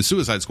and the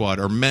Suicide Squad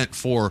are meant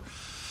for.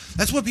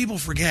 That's what people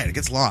forget. It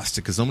gets lost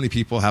because so many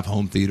people have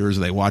home theaters.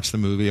 They watch the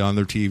movie on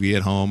their TV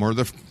at home or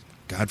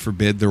God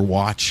forbid, their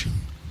watch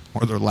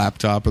or their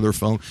laptop or their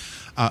phone.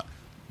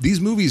 These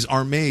movies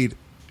are made,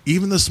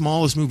 even the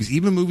smallest movies,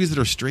 even movies that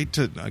are straight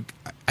to.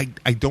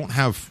 I don't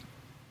have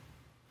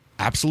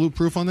absolute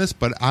proof on this,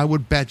 but I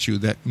would bet you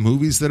that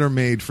movies that are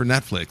made for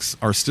Netflix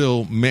are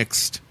still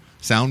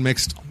sound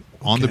mixed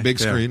on the big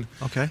screen,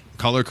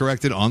 color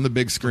corrected on the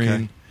big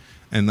screen,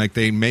 and like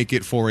they make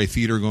it for a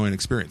theater going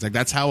experience. Like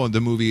that's how the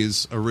movie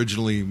is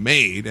originally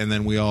made, and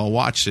then we all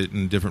watch it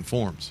in different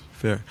forms.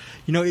 Fair.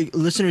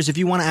 Listeners, if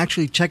you want to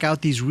actually check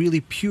out these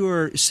really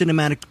pure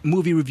cinematic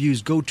movie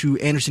reviews, go to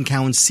Anderson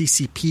Cowan's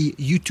CCP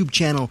YouTube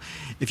channel.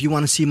 If you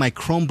want to see my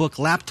Chromebook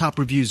laptop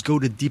reviews, go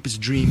to Deepest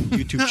Dream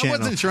YouTube channel. I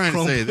wasn't trying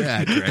to say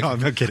that, Greg. No,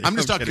 I'm not kidding. I'm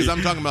just talking because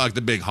I'm talking about like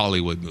the big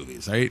Hollywood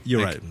movies, right? You're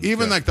like, right.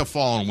 Even like the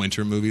fall and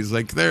winter movies,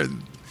 like they're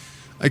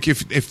like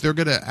if they're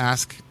gonna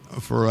ask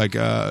for like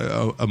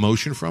a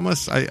emotion from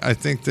us, I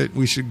think that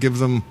we should give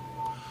them.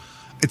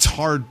 It's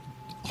hard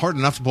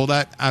enough to pull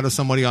that out of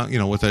somebody on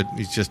with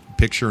it's just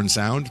picture and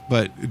sound,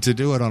 but to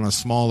do it on a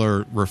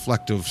smaller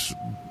reflective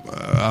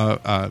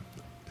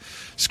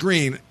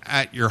screen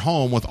at your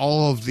home with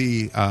all of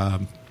the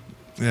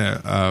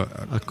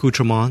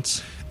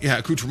accoutrements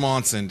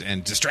accoutrements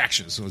and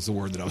distractions was the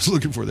word that I was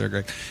looking for there,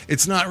 Greg.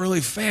 It's not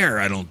really fair,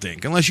 I don't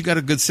think, unless you got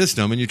a good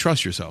system and you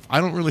trust yourself.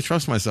 I don't really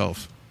trust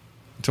myself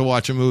to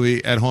watch a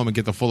movie at home and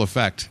get the full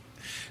effect.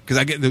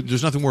 Because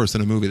there's nothing worse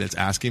than a movie that's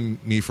asking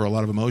me for a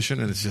lot of emotion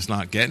and it's just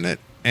not getting it.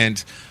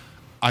 And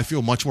I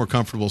feel much more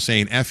comfortable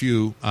saying F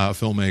you,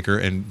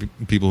 filmmaker and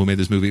people who made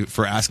this movie,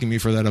 for asking me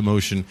for that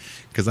emotion,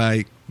 because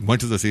I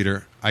went to the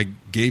theater, I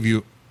gave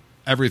you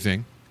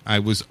everything, I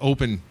was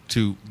open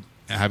to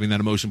having that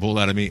emotion pulled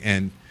out of me,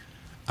 and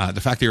the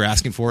fact that you're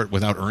asking for it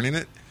without earning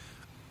it,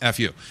 F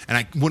you. And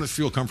I wouldn't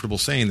feel comfortable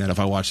saying that if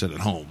I watched it at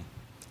home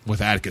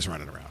with Atticus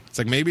running around. It's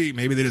like maybe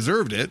they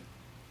deserved it,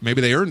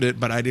 maybe they earned it,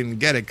 but I didn't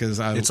get it because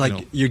It's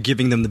like you're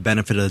giving them the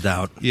benefit of the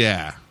doubt.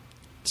 Yeah.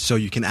 So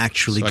you can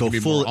actually go be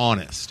full more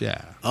honest,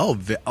 yeah.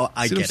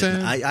 I See get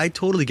it. I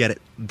totally get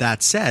it.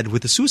 That said,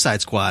 with the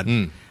Suicide Squad,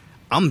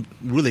 I'm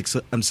really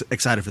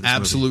excited for this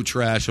Absolute movie.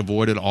 Trash.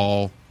 Avoid it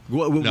all.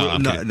 No.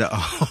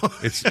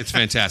 It's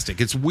fantastic.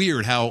 It's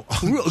weird how.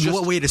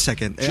 Wait a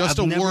second. Just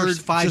I've a never,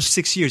 word.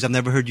 6 years. I've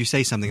never heard you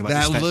say something about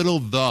that this. little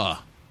 "the"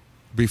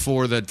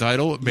 before the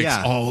title makes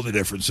all the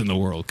difference in the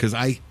world. Because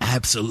I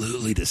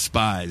absolutely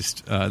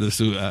despised the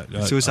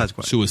Suicide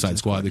Squad. Suicide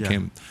Squad that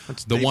came.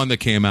 That's one that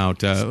came out.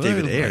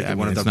 David Ayer,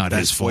 one of the not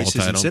his best fault.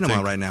 voices in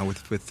cinema right now.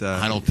 With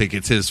I don't think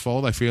it's his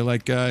fault. I feel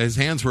like his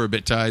hands were a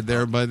bit tied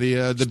there by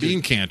the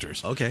bean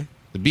canters. Okay.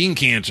 The bean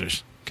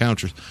counters.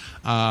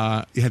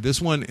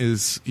 This one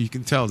is, you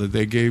can tell that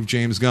they gave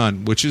James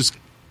Gunn, which is,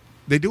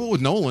 they do it with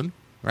Nolan,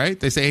 right?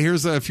 They say,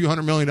 here's a few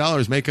 $100 million,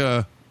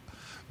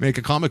 make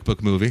a comic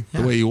book movie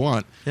the way you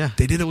want. Yeah.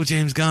 They did it with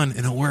James Gunn,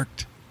 and it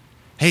worked.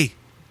 Hey,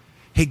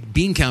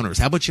 bean counters,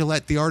 how about you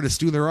let the artists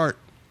do their art?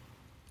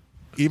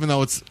 Even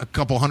though it's a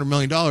couple $100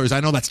 million, I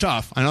know that's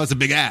tough. I know it's a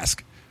big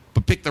ask.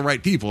 But pick the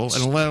right people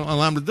and allow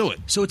them to do it.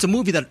 So it's a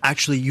movie that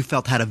actually you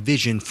felt had a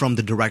vision from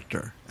the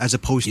director, as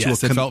opposed to it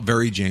felt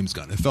very James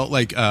Gunn. It felt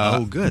like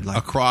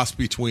a cross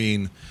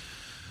between.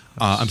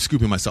 I'm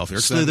scooping myself here.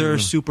 Slither,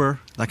 Super,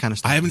 that kind of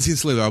stuff. I haven't seen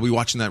Slither. I'll be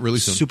watching that really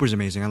soon. Super's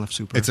amazing. I love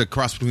Super. It's a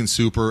cross between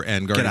Super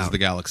and Guardians of the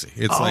Galaxy.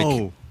 It's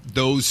like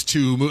those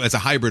two. It's a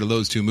hybrid of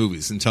those two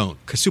movies in tone.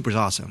 Because Super's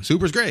awesome.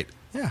 Super's great.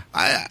 Yeah.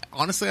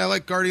 Honestly, I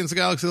like Guardians of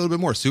the Galaxy a little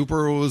bit more.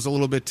 Super was a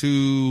little bit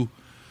too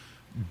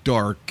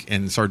dark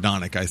and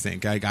sardonic, I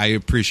think. I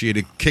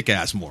appreciated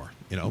Kick-Ass more,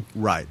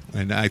 Right.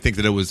 And I think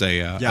that it was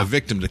a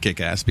victim to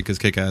Kick-Ass, because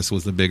Kick-Ass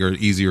was the bigger,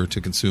 easier to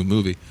consume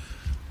movie.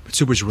 But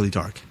Super's really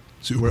dark.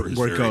 Where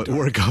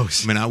it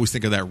goes. I mean, I always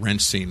think of that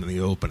wrench scene in the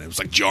open. It was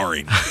like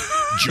jarring.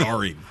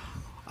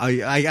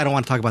 I don't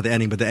want to talk about the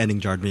ending, but the ending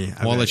jarred me.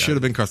 While it should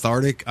have been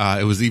cathartic,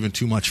 it was even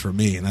too much for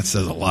me, and that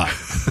says a lot.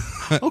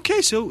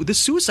 Okay, so the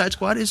Suicide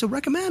Squad is a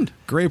recommend.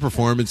 Great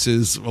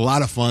performances, a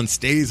lot of fun,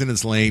 stays in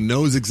its lane,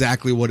 knows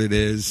exactly what it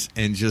is,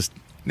 and just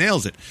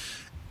nails it.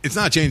 It's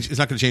not going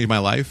to change my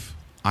life.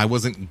 I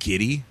wasn't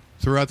giddy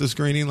throughout the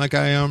screening like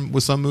I am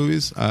with some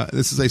movies.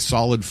 This is a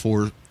solid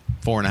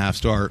 4.5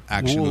 star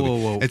action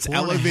movie. Whoa. It's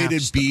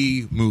elevated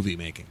B movie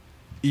making.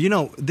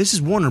 This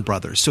is Warner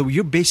Brothers, so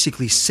you're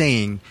basically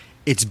saying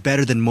it's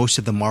better than most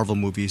of the Marvel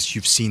movies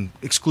you've seen,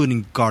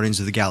 excluding Guardians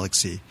of the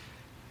Galaxy.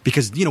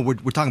 Because, we're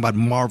talking about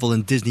Marvel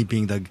and Disney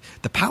being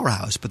the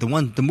powerhouse, but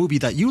the movie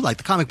that you like,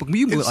 the comic book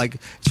you like,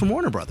 it's from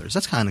Warner Brothers.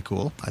 That's kind of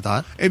cool, I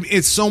thought.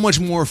 It's so much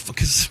more,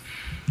 because,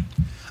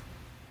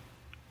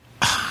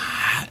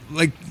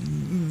 like,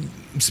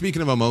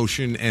 speaking of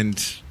emotion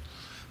and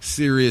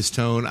serious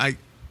tone, I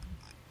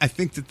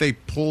think that they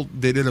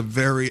did a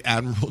very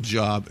admirable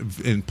job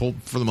and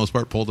for the most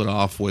part, pulled it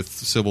off with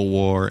Civil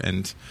War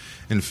and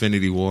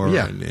Infinity War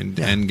and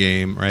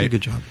Endgame, right?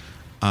 Good job.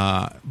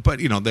 But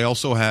they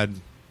also had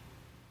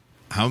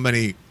how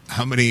many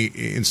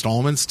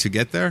installments to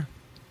get there?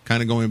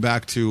 Kind of going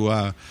back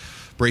to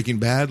Breaking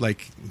Bad,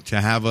 like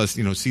to have us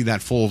see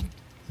that full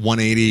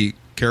 180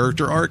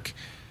 character arc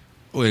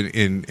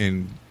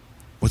in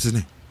what's his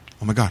name?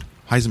 Oh my God,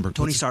 Heisenberg.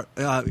 Tony Stark.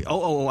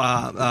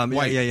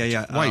 White.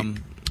 Yeah. White.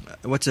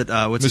 What's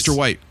Mr.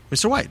 White.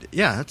 Mr. White.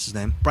 Yeah, that's his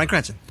name. Bryan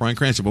Cranston.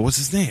 But what's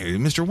his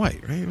name? Mr.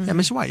 White, right? Yeah,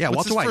 Mr. White. Yeah,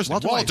 Walter White.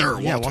 Walter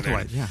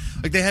White. Yeah.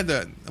 Like they had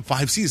the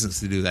 5 seasons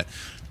to do that.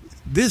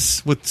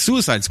 This with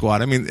Suicide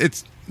Squad, I mean,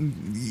 it's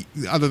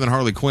other than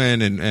Harley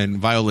Quinn and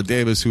Viola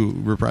Davis, who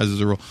reprises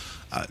the role.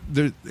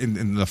 There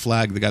in the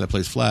Flag, the guy that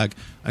plays Flag,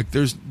 like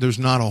there's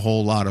not a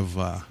whole lot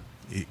of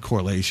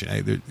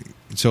correlation.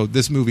 So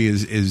this movie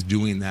is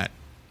doing that.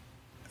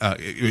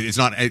 It's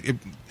not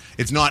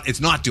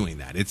doing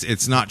that.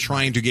 It's not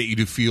trying to get you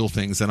to feel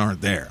things that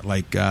aren't there.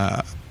 Like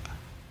I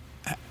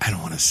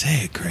don't want to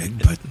say it, Craig,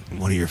 but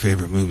one of your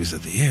favorite movies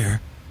of the year.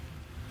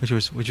 Which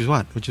was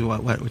what? Which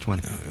one?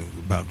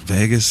 About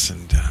Vegas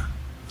and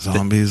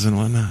zombies and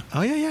whatnot.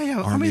 Oh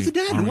yeah. Army of the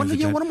Dead.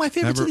 One of my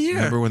favorites of the year.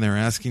 Remember when they were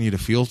asking you to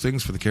feel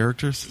things for the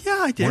characters? Yeah,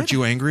 I did. Weren't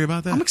you angry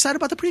about that? I'm excited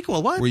about the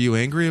prequel. What? Were you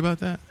angry about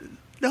that?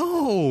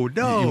 No.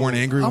 You weren't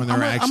angry when they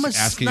were asking you to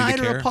care? I'm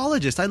a Snyder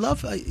apologist. I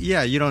love.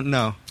 You don't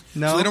know.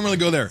 No, so they don't really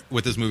go there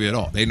with this movie at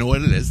all. They know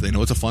what it is. They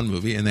know it's a fun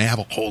movie, and they have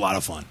a whole lot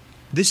of fun.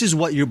 This is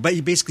what you're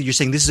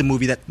saying. This is a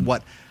movie that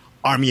what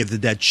Army of the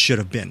Dead should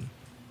have been.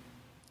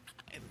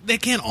 they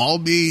can't all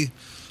be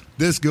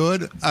this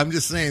good. I'm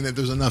just saying that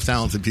there's enough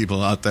talented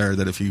people out there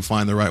that if you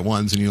find the right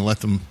ones and you let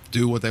them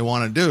do what they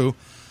want to do,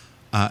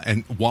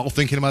 and while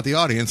thinking about the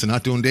audience and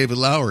not doing David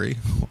Lowery,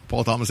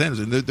 Paul Thomas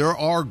Anderson, there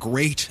are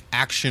great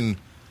action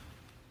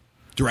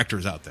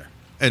directors out there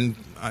and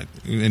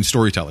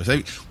storytellers.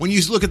 When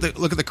you look at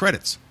the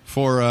credits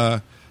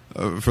for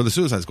the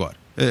Suicide Squad,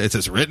 it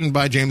says written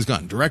by James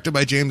Gunn, directed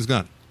by James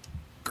Gunn.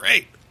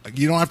 Great. Like,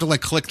 you don't have to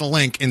click the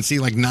link and see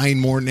 9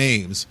 more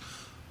names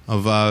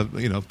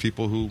of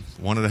people who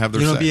wanted to have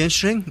their say. It'd be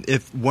interesting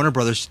if Warner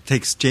Brothers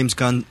takes James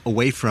Gunn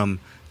away from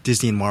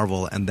Disney and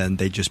Marvel, and then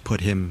they just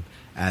put him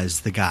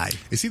as the guy.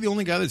 Is he the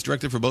only guy that's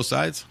directed for both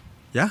sides?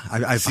 Yeah,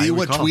 I see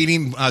what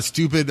tweeting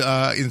stupid,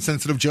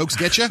 insensitive jokes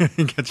get you.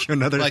 Get you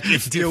another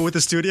deal with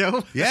the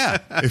studio. Yeah,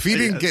 if he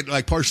didn't get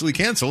partially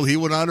canceled, he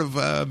would not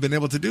have been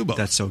able to do both.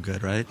 That's so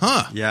good, right?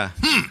 Huh? Yeah,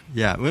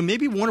 yeah. Well,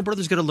 maybe Warner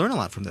Brothers is going to learn a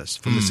lot from this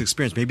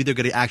experience. Maybe they're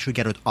going to actually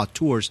get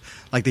tours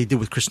like they did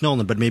with Chris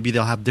Nolan, but maybe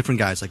they'll have different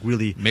guys,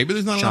 really. Maybe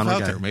there's not enough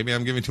out there. Maybe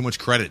I'm giving too much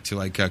credit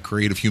to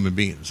creative human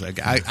beings.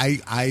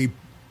 I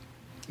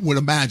would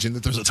imagine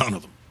that there's a ton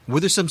of them. Were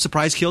there some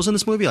surprise kills in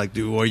this movie? Or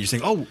are you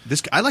saying, "Oh,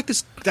 I like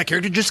this"? That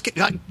character just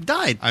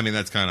died. I mean,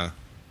 that's kind of.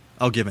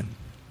 Oh, given.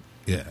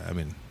 Yeah, I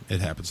mean, it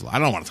happens a lot. I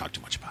don't want to talk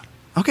too much about it.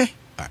 Okay,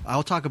 right.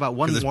 I'll talk about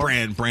one more.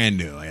 It's brand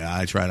new. Yeah,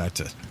 I try not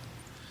to.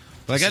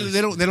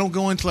 They don't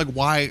go into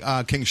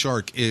why King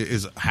Shark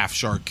is half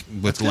shark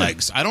with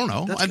legs. I don't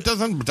know. It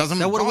doesn't.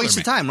 That would waste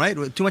of time,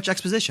 right? Too much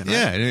exposition. Right?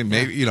 Yeah, and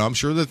maybe I'm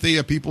sure that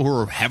the people who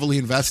are heavily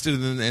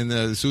invested in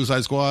the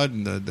Suicide Squad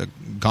and the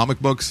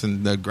comic books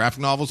and the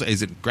graphic novels.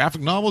 Is it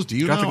graphic novels? Do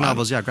you know?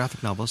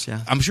 Graphic novels.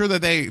 Yeah. I'm sure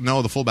that they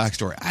know the full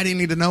backstory. I didn't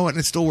need to know it, and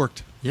it still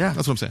worked. Yeah,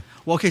 that's what I'm saying.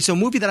 Well, okay, so a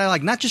movie that I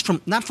like, not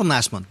from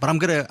last month, but I'm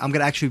gonna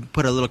actually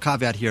put a little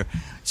caveat here.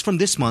 It's from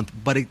this month,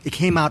 but it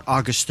came out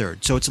August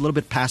 3rd, so it's a little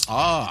bit past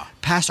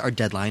our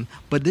deadline.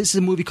 But this is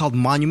a movie called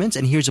Monuments,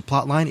 and here's a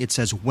plot line. It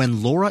says,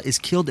 when Laura is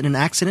killed in an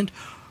accident,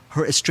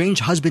 her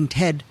estranged husband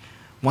Ted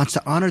wants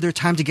to honor their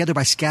time together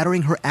by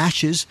scattering her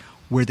ashes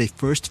where they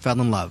first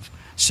fell in love.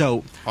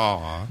 So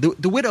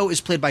the widow is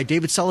played by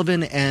David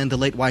Sullivan, and the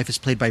late wife is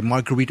played by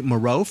Marguerite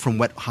Moreau from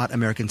Wet Hot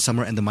American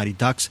Summer and the Mighty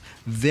Ducks.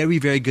 Very,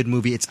 very good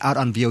movie. It's out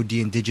on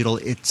VOD and digital.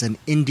 It's an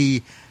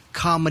indie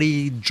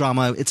comedy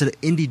drama. It's an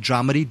indie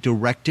dramedy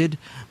directed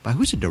by,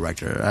 who's the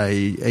director?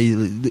 A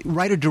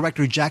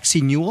writer-director, Jack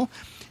C. Newell.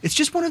 It's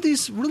just one of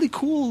these really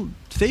cool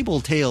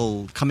fable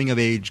tale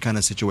coming-of-age kind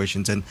of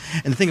situations. And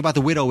the thing about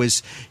the widow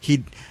is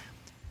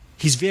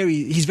He's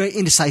very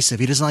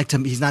indecisive. He doesn't like to.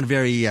 He's not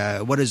very.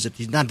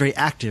 He's not very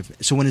active.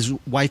 So when his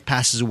wife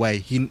passes away,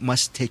 he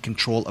must take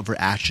control of her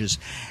ashes.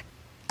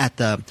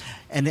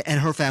 And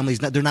her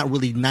family's not. They're not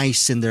really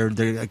nice, and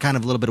they're kind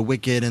of a little bit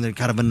wicked, and they're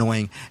kind of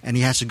annoying. And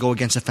he has to go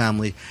against the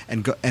family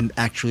and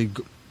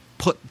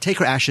take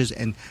her ashes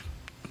and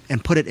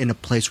put it in a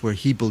place where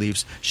he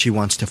believes she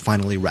wants to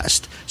finally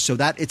rest. So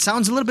that it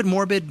sounds a little bit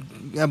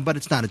morbid, but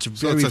it's not. It's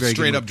very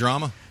straight up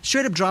drama.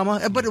 Straight up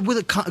drama, but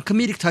with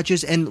comedic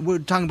touches. And we're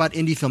talking about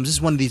indie films. This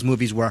is one of these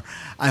movies where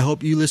I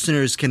hope you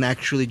listeners can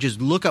actually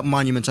just look up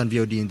Monuments on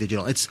VOD and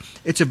digital. It's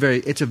a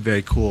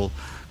very cool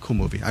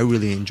movie. I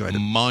really enjoyed it.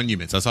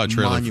 Monuments. I saw a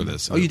trailer for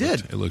this. Oh, you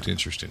did? It looked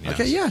interesting. Yes.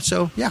 Okay, yeah.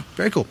 So yeah,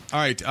 very cool. All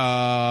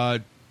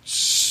right.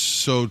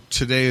 So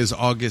today is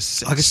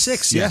August 6th. August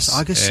 6th. Yes,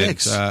 August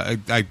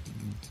 6th. I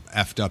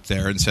effed up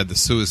there and said the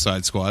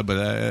Suicide Squad,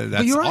 but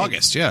that's right.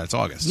 August. Yeah, it's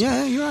August.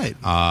 Yeah, you're right.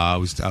 I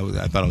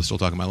thought I was still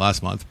talking about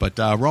last month, but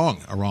wrong.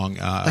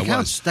 That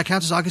counts. That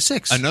counts as August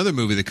 6th. Another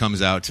movie that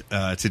comes out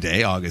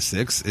today, August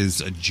 6th,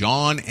 is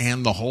John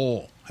and the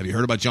Hole. Have you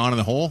heard about John and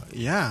the Hole?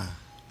 Yeah.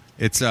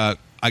 It's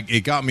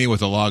it got me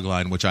with a log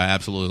line, which I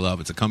absolutely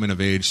love. It's a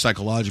coming-of-age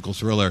psychological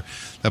thriller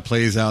that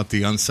plays out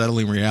the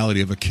unsettling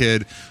reality of a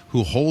kid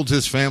who holds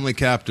his family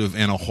captive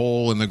in a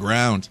hole in the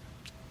ground.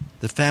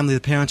 The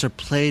parents are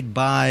played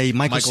by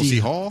Michael C.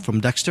 Hall from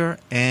Dexter,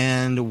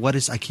 and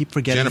I keep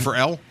forgetting.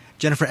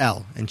 Jennifer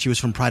L. And she was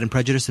from Pride and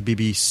Prejudice, the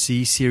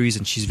BBC series,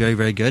 and she's very,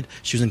 very good.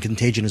 She was in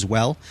Contagion as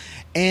well.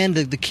 And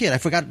the kid, I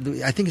forgot,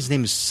 I think his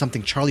name is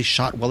something, Charlie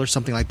Shotwell or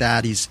something like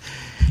that. He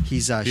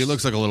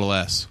looks like a little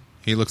S.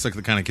 He looks like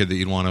the kind of kid that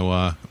you'd want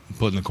to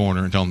put in the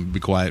corner and tell him to be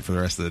quiet for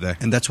the rest of the day.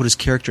 And that's what his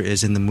character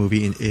is in the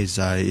movie.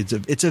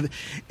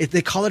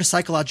 They call it a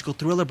psychological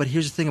thriller, but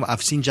here's the thing: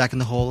 I've seen Jack in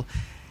the Hole.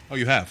 Oh,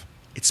 you have?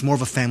 It's more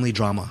of a family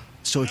drama.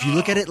 So if you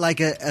look at it like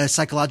a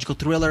psychological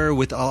thriller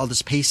with all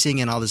this pacing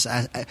and all this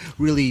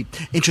really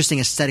interesting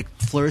aesthetic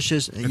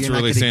flourishes, it's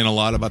really saying a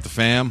lot about the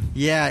fam.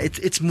 Yeah,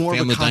 it's more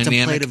family of a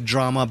contemplative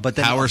drama, but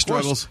then power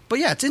struggles. But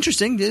yeah, it's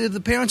interesting.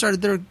 The parents are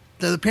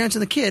the parents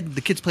and the kid.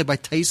 The kid's played by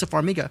Thaisa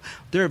Farmiga.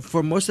 They're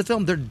for most of the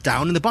film. They're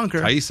down in the bunker.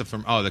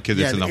 The kid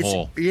that's in the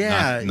hole.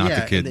 Yeah, not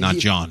the kid, not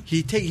John.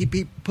 He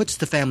puts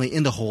the family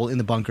in the hole in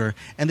the bunker,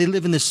 and they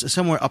live in this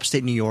somewhere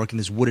upstate New York in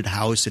this wooded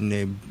house. And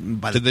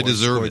did they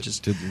deserve it?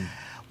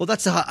 Well,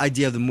 that's the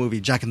idea of the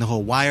movie, Jack in the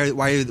Hole. Why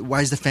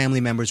is the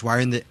family members? Why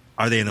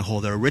Are they in a hole?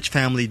 They're a rich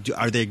family.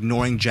 Are they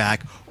ignoring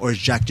Jack, or is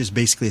Jack just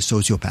basically a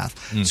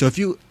sociopath? So if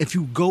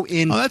you go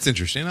in, that's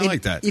interesting. I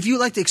like that. If you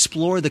like to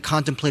explore the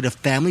contemplative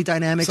family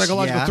dynamics,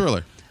 Psychological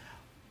thriller,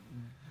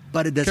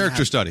 but it doesn't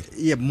character study.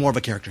 Yeah, more of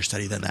a character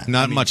study than that.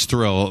 Not much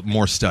thrill,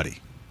 more study.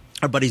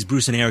 Our buddies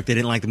Bruce and Eric, they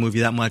didn't like the movie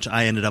that much.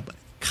 I ended up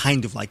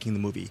kind of liking the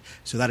movie.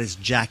 So that is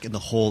Jack in the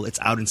Hole. It's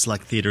out in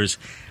select theaters.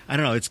 I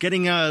don't know. It's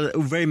getting a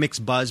very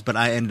mixed buzz, but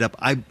I ended up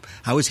I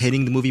was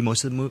hating the movie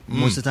most of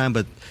the time,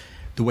 but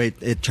the way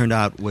it turned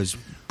out was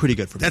pretty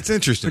good for me. That's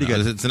interesting. Pretty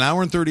good. It's an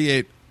hour and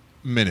 38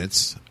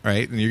 minutes,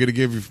 right? And you're going to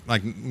give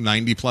like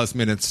 90 plus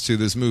minutes to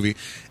this movie.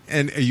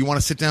 And you want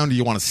to sit down? Do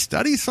you want to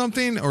study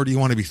something, or do you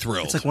want to be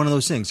thrilled? It's like one of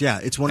those things. Yeah,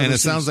 it's one of and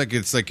those it sounds like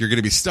it's like you're going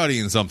to be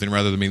studying something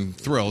rather than being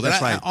thrilled.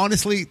 That's right.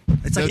 Honestly,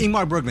 it's like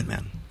Ingmar Bergman,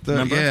 man.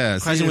 Remember? Yeah,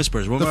 Cries and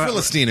Whispers. The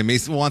Philistine in me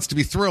wants to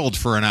be thrilled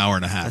for an hour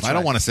and a half. That's I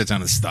don't right. want to sit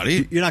down and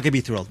study. You're not going to be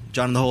thrilled.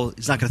 John in the Hole,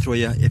 it's not going to throw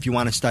you if you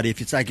want to study.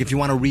 If you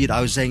want to read,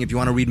 I was saying, if you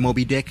want to read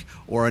Moby Dick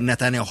or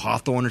Nathaniel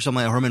Hawthorne or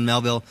something like Herman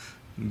Melville,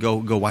 go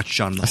watch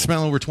John in the Hole. I spent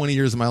over 20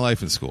 years of my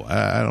life in school.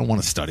 I don't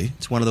want to study.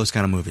 It's one of those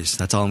kind of movies.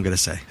 That's all I'm going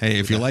to say. Hey,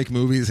 if you like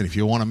movies and if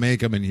you want to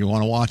make them and you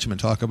want to watch them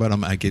and talk about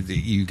them,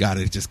 you got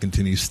to just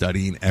continue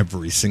studying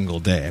every single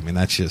day. I mean,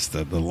 that's just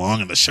the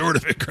long and the short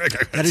of it, Greg.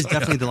 That is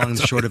definitely the long and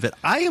the short of it.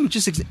 I am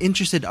just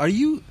interested. Are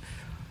you,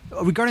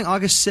 regarding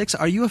August 6th,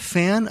 are you a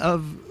fan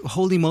of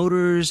Holy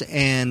Motors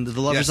and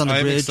The Lovers on the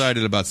Bridge? I'm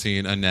excited about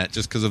seeing Annette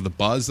just because of the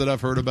buzz that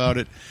I've heard about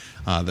it.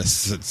 The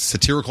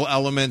satirical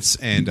elements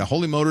and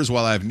Holy Motors,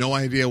 while I have no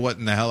idea what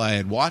in the hell I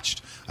had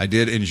watched, I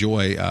did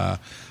enjoy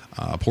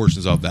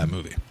portions of that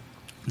movie.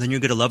 Then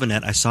you're going to love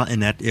Annette. I saw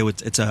Annette.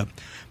 It's a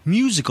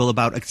musical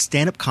about a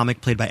stand-up comic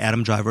played by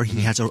Adam Driver.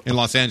 He has in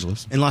Los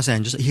Angeles. In Los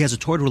Angeles. He has a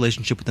torrid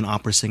relationship with an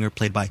opera singer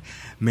played by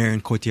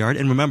Marion Cotillard.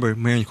 And remember,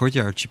 Marion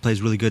Cotillard, she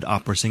plays really good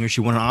opera singer.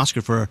 She won an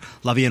Oscar for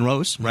La Vie en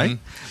Rose, right?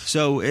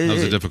 So that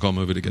was a difficult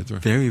movie to get through.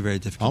 Very, very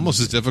difficult. Almost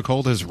as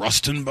difficult as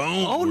Rust and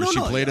Bone, where she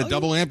played a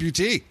double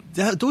amputee.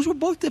 Those were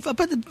both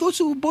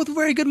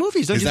very good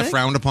movies, don't you think? Is that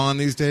frowned upon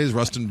these days,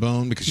 Rust and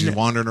Bone, because she's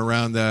wandering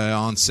around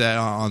on set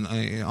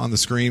on the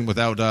screen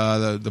without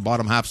the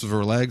bottom halves of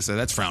her legs?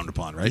 That's frowned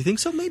upon, right? You think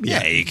so? Maybe.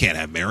 Yeah, you can't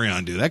have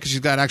Marion do that because she's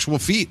got actual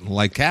feet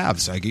like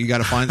calves. Like, you got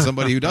to find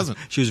somebody who doesn't.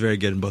 She was very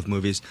good in both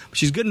movies.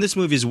 She's good in this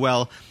movie as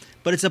well.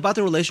 But it's about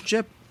their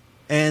relationship,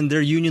 and their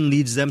union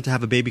leads them to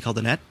have a baby called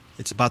Annette.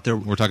 It's about their...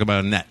 We're talking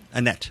about Annette.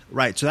 Annette,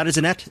 right. So that is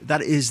Annette.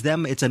 That is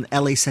them. It's an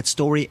LA set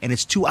story, and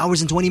it's 2 hours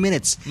and 20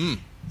 minutes.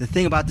 The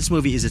thing about this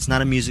movie is it's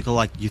not a musical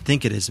like you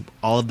think it is.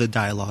 All of the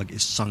dialogue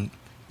is sung.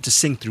 It's a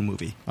sing-through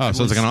movie. Oh,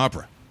 so it's like an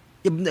opera.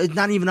 It's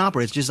not even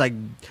opera. It's just like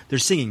they're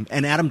singing,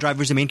 and Adam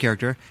Driver's the main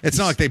character. It's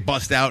not like they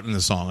bust out in the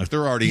song. Like,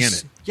 they're already in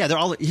it.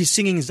 Yeah, he's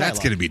singing his dialogue.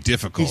 That's going to be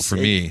difficult for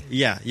me.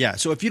 Yeah.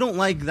 So if you don't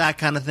like that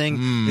kind of thing,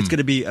 it's going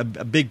to be a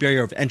big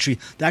barrier of entry.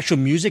 The actual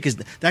music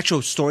the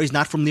actual story is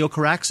not from Leo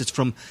Carax. It's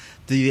from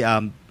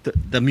the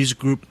music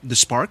group The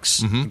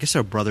Sparks. I guess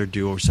they're a brother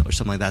duo or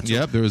something like that. So,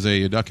 yep, there was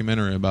a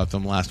documentary about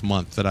them last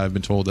month that I've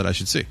been told that I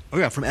should see. Oh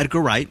yeah, from Edgar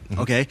Wright.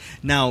 Okay,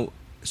 now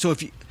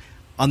if you,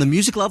 on the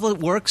music level it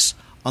works.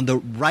 On the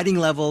writing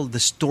level, the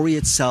story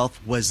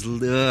itself was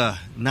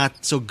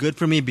not so good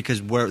for me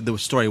because where the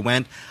story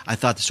went, I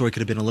thought the story could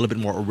have been a little bit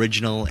more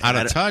original. Out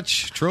of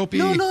touch? Tropey?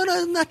 No,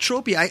 not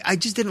tropey. I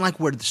just didn't like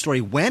where the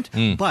story went.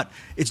 But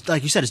it's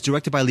like you said, it's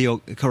directed by Leo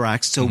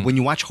Carax. So when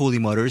you watch Holy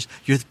Motors,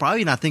 you're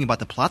probably not thinking about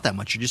the plot that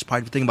much. You're just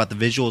probably thinking about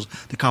the visuals,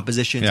 the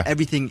composition,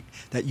 everything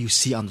that you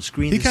see on the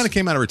screen. He kind of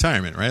came out of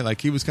retirement, right? Like,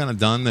 he was kind of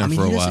done there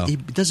for a while. He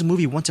does a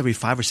movie once every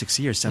 5 or 6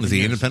 years. Was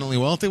he independently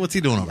wealthy? What's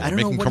he doing over there? I don't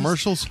know. Making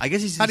commercials? I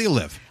guess he's... How do you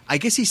live? I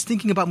guess he's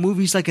thinking about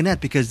movies like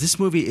Annette because this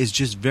movie is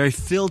just very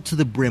filled to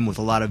the brim with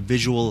a lot of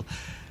visual...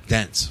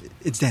 Dense.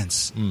 It's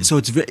dense. So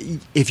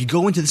if you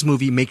go into this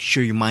movie, make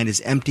sure your mind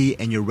is empty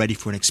and you're ready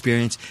for an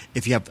experience.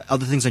 If you have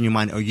other things on your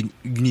mind or you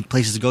need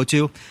places to go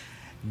to,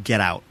 get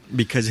out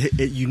because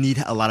you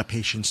need a lot of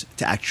patience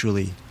to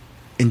actually...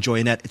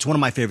 enjoy Annette. It's one of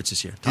my favorites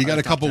this year. You got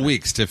a couple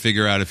weeks to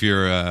figure out if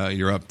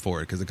you're up for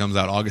it because it comes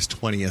out August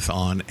 20th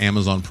on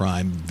Amazon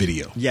Prime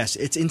Video. Yes,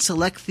 it's in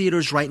select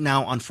theaters right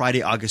now on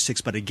Friday, August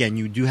 6th. But again,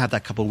 you do have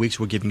that couple weeks.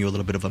 We're giving you a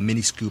little bit of a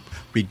mini scoop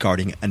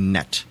regarding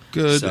Annette.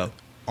 Good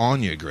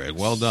on you, Greg.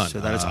 Well done. So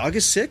that is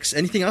August 6th.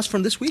 Anything else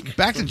from this week?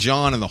 Back to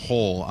John in the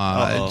Hole.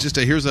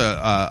 Here's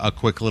a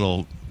quick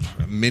little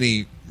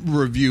mini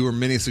review or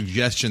mini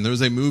suggestion. There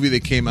was a movie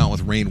that came out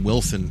with Rainn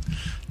Wilson,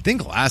 I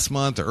think last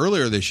month or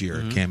earlier this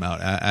year it came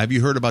out. Have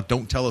you heard about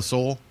Don't Tell a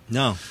Soul?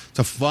 No. It's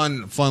a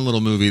fun little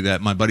movie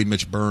that my buddy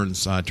Mitch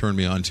Burns turned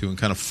me on to and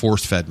kind of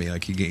force-fed me.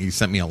 Like he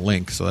sent me a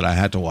link so that I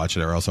had to watch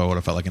it or else I would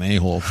have felt like an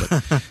a-hole.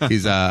 But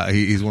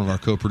he's one of our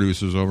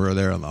co-producers over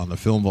there on the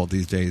Film Vault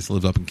these days.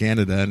 Lives up in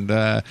Canada.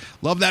 And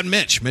love that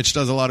Mitch. Mitch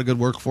does a lot of good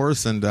work for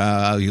us and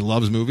he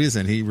loves movies.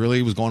 And he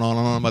really was going on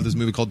and on about this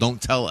movie called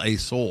Don't Tell a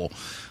Soul.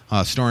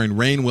 Starring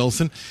Rainn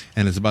Wilson,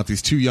 and it's about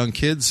these two young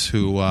kids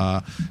who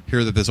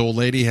hear that this old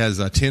lady has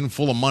a tin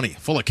full of money,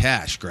 full of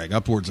cash, Greg,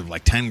 upwards of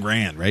like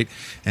 $10,000, right?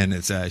 and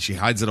it's she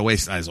hides it away,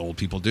 as old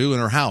people do, in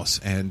her house.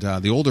 And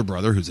the older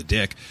brother, who's a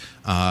dick,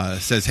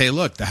 says, "Hey,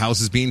 look, the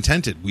house is being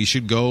tented. We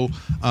should go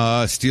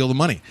steal the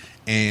money."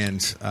 And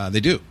they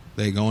do.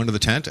 They go into the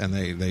tent and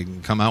they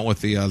come out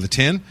with the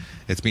tin.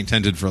 It's being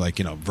tented for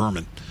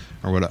vermin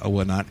or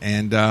whatnot.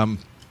 And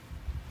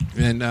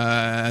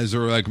as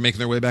they're making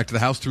their way back to the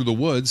house through the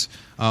woods,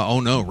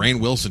 oh no, Rainn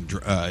Wilson,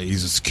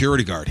 he's a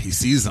security guard. He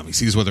sees them. He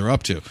sees what they're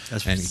up to,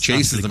 and he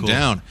chases them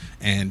down.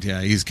 And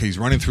he's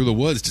running through the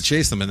woods to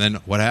chase them. And then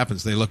what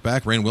happens? They look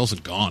back. Rainn Wilson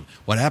gone.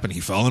 What happened?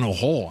 He fell in a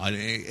hole.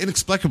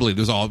 Inexplicably,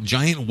 there's a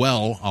giant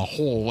well, a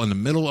hole in the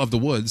middle of the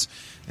woods.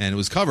 And it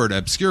was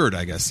obscured,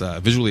 I guess,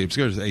 visually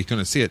obscured. You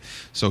couldn't see it.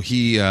 So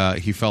he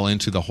fell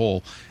into the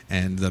hole.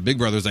 And the big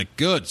brother's like,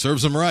 good,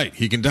 serves him right.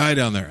 He can die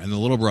down there. And the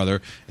little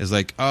brother is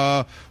like,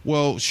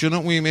 well,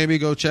 shouldn't we maybe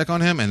go check on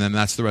him? And then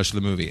that's the rest of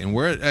the movie. And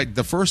we're at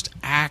the first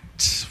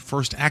act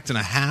and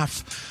a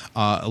half,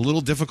 a little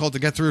difficult to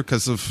get through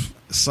because of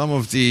some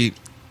of the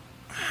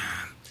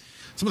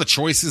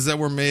choices that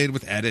were made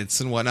with edits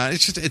and whatnot.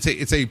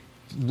 It's a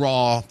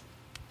raw,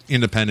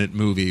 independent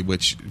movie,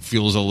 which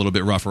feels a little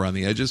bit rough around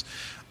the edges.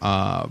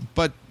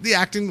 But the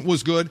acting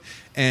was good.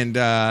 And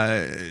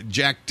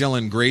Jack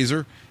Dylan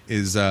Grazer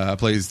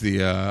plays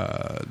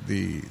the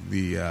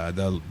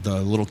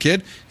little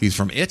kid. He's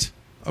from It,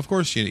 of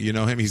course. You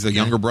know him. He's the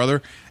younger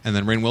brother. And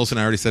then Rainn Wilson,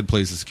 I already said,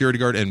 plays the security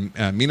guard. And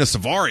Mina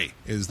Savari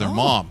is their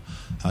mom.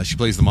 She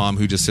plays the mom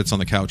who just sits on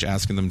the couch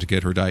asking them to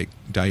get her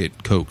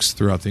diet Cokes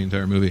throughout the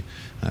entire movie.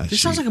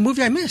 This sounds like a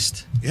movie I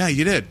missed. Yeah,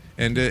 you did,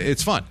 and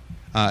it's fun.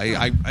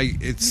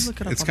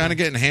 It's kind of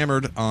getting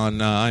hammered on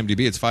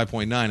IMDb. It's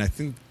 5.9. I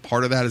think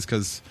part of that is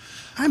because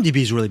IMDb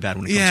is really bad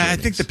when it comes to ratings.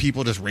 I think the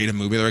people just rate a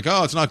movie. They're like,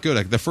 oh, it's not good.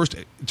 Like the first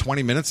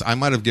 20 minutes, I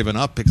might have given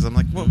up because I'm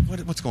like,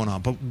 what's going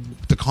on? But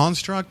the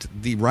construct,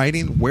 the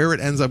writing, where it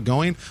ends up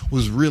going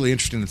was really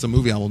interesting. It's a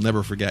movie I will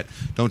never forget.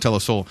 Don't Tell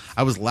a Soul.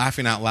 I was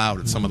laughing out loud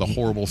at some of the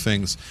horrible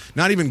things.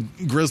 Not even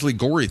grisly,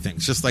 gory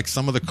things. Just like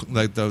some of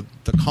the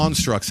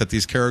constructs that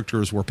these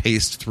characters were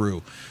paced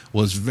through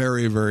was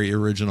very, very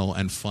original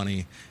and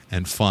funny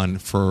and fun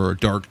for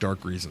dark,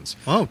 dark reasons.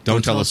 Oh,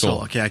 Don't Tell a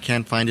Soul. Okay, I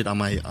can't find it on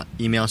my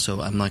email,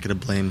 so I'm not going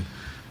to blame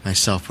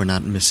myself for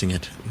not missing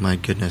it. My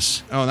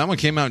goodness. Oh, that one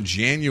came out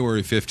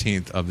January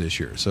 15th of this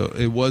year, so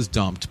it was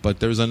dumped, but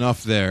there's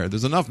enough there.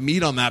 There's enough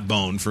meat on that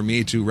bone for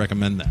me to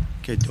recommend that.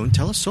 Okay, Don't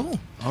Tell a Soul.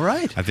 All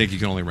right. I think you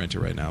can only rent it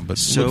right now, but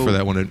look for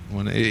that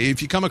when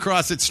if you come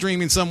across it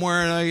streaming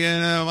somewhere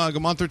in a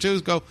month or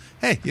two, go,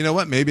 hey, you know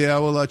what? Maybe I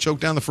will choke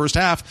down the first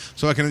half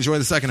so I can enjoy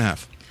the second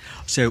half.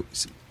 So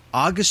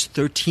August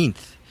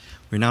 13th.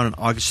 We're now on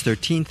August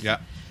 13th. Yeah.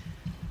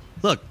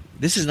 Look,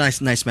 this is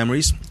nice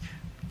memories.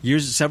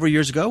 Several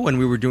years ago, when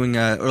we were doing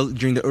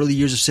during the early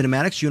years of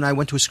CinemAddicts, you and I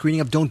went to a screening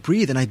of Don't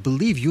Breathe, and I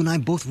believe you and I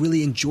both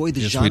really enjoyed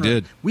the genre.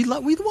 Yes, we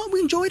did. We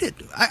enjoyed it.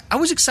 I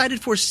was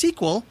excited for a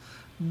sequel.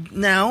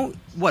 Now,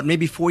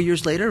 maybe 4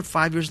 years later,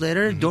 5 years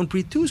later, Don't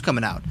Breathe 2 is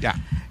coming out. Yeah.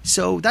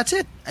 So that's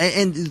it.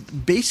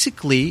 And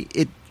basically,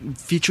 it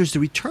features the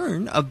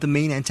return of the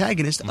main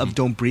antagonist of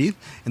Don't Breathe,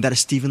 and that is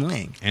Stephen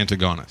Lang.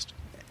 Antagonist.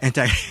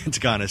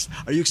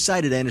 Are you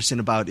excited, Anderson,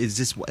 about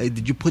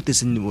did you put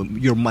this in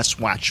your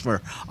must-watch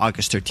for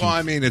August 13th? Well,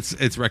 I mean,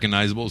 it's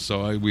recognizable,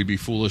 so we'd be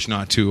foolish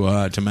not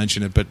to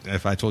mention it. But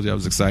if I told you I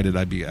was excited,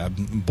 I'd be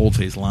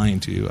bold-faced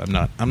lying to you. I'm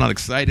not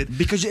excited.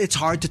 Because it's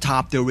hard to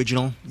top the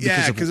original?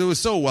 Because it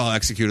was so well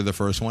executed, the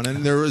first one.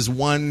 And there was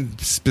one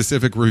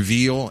specific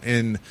reveal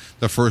in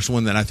the first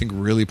one that I think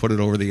really put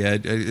it over the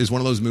edge. It's one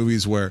of those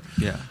movies where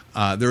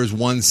there is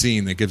one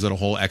scene that gives it a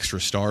whole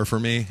extra star for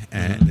me,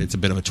 and it's a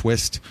bit of a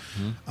twist.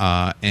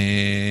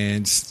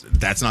 And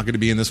that's not going to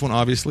be in this one,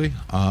 obviously.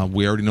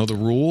 We already know the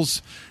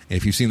rules.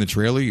 If you've seen the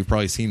trailer, you've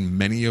probably seen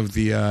many of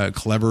the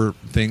clever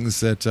things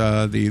that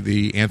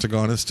the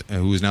antagonist,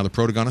 who is now the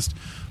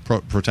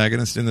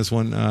protagonist in this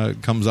one,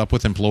 comes up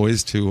with,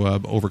 employs to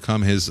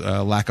overcome his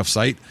lack of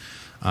sight.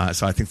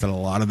 So I think that a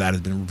lot of that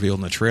has been revealed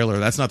in the trailer.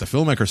 That's not the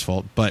filmmaker's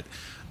fault, but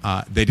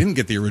they didn't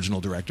get the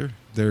original director.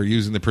 They're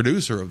using the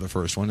producer of the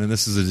first one, and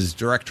this is his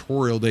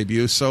directorial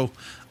debut. So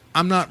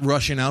I'm not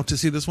rushing out to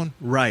see this one.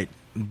 Right.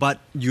 But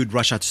you'd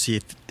rush out to see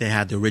if they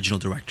had the original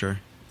director.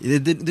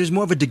 There's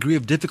more of a degree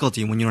of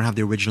difficulty when you don't have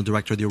the original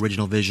director, the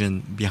original vision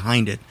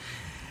behind it.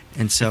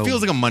 And so it feels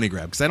like a money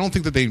grab, because I don't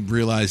think that they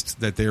realized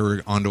that they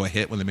were onto a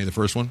hit when they made the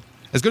first one.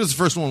 As good as the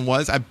first one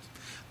was, I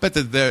bet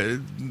that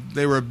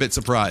they were a bit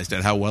surprised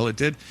at how well it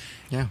did.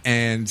 Yeah.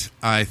 And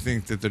I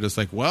think that they're just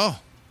like,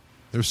 well,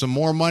 there's some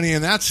more money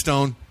in that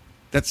stone.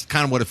 That's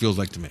kind of what it feels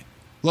like to me.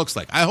 Looks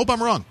like. I hope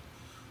I'm wrong.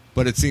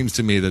 But it seems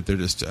to me that they're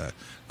just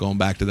going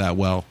back to that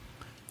well.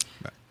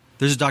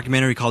 There's a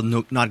documentary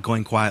called Not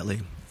Going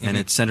Quietly, and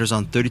it centers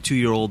on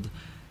 32-year-old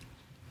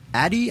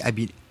Adi. I'm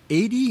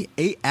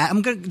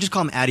going to just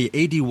call him Adi,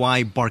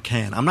 A-D-Y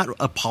Barkan. I'm not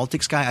a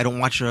politics guy. I don't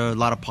watch a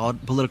lot of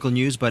political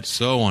news. But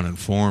so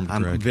uninformed,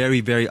 I'm Greg.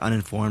 very, very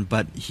uninformed.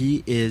 But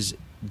he is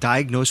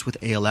diagnosed with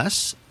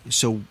ALS.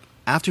 So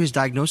after his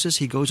diagnosis,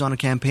 he goes on a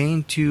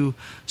campaign to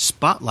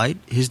spotlight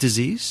his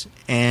disease.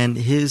 And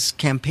his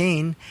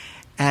campaign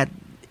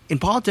in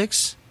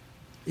politics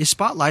is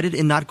spotlighted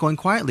in Not Going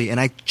Quietly. And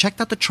I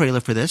checked out the trailer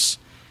for this,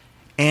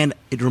 and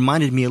it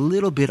reminded me a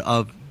little bit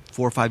of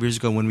 4 or 5 years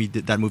ago when we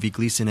did that movie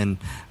Gleason, and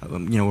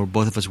where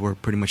both of us were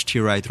pretty much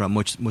tear-eyed throughout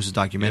most of the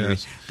documentary.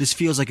 Yes. This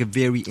feels like a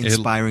very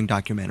inspiring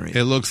documentary.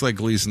 It looks like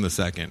Gleason the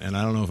Second, and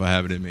I don't know if I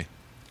have it in me.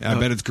 I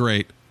bet it's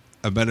great.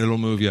 I bet it'll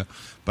move you,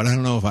 but I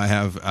don't know if I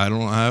have. I don't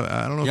know. If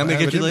I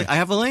have it in me. I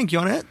have a link. You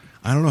want it?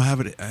 I don't know if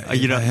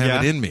I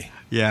have it in me.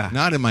 Yeah.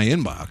 Not in my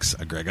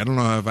inbox, Greg. I don't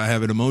know if I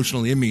have it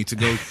emotionally in me to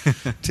go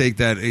take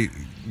that,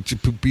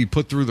 to be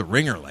put through the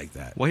ringer like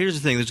that. Well, here's the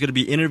thing. There's going to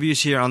be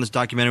interviews here on this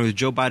documentary with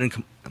Joe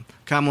Biden,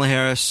 Kamala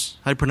Harris.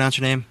 How do you pronounce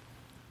your name?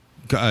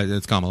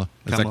 It's Kamala.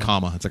 It's like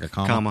comma. It's like a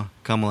comma.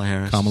 Kamala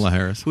Harris. Kamala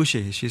Harris. Who's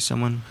she? Is she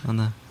someone on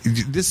the...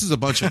 This is a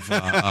bunch of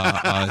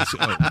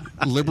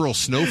liberal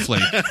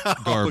snowflake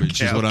garbage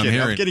is what I'm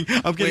hearing.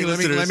 I'm getting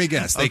let me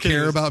guess. They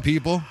care about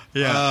people?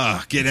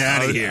 Yeah. Get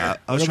out of here.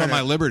 What about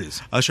my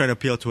liberties? I was trying to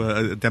appeal to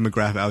a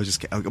demographic. I was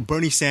just...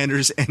 Bernie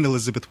Sanders and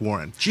Elizabeth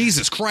Warren.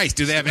 Jesus Christ.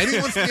 Do they have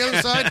anyone from the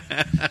other side?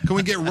 Can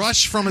we get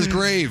Rush from his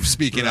grave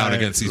speaking out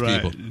against these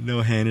people?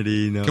 No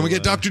Hannity. No. Can we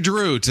get Dr.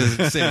 Drew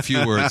to say a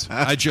few words?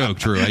 I joke,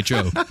 Drew. I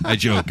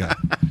joke.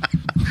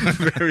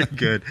 Very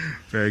good.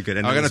 Very good.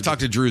 And I got to talk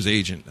to Drew's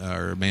agent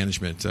or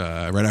management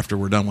right after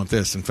we're done with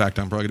this. In fact,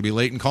 I'm probably going to be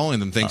late in calling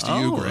them thanks to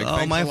you, Greg.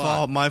 Thanks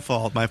my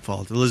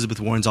fault. Elizabeth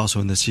Warren's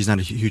also in this. She's not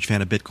a huge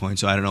fan of Bitcoin,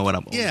 so I don't know what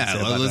I'm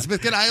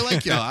Elizabeth, I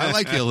like you. I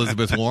like you,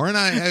 Elizabeth Warren.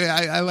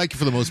 I like you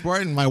for the most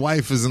part, and my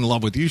wife is in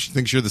love with you. She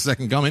thinks you're the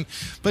second coming.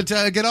 But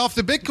get off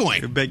the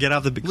Bitcoin. Get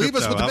off the Bitcoin. Leave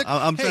us with the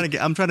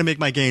Bitcoin. I'm trying to make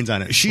my gains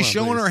on it. She's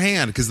showing her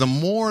hand, because the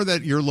more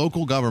that your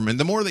local government,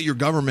 the more that your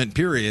government,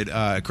 period,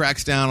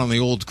 cracks down on the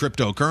old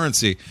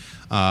cryptocurrency,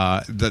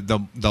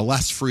 the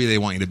less free they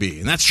want you to be.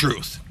 And that's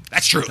truth.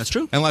 That's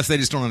true. Unless they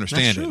just don't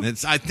understand it.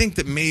 And I think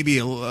that maybe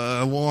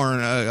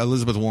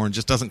Elizabeth Warren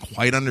just doesn't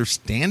quite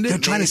understand it. They're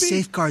trying to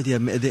safeguard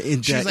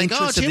the She's like,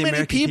 too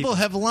many people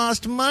have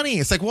lost money.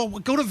 It's like, well,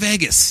 go to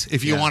Vegas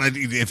if you want to,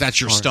 if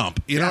that's your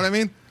stump. You know what I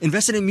mean?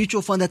 Invest in a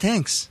mutual fund that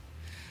tanks.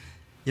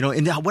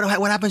 And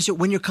what happens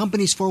when your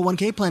company's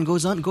 401k plan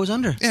goes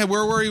under? Yeah,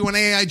 where were you when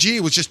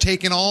AIG was just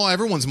taking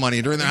everyone's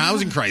money during their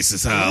housing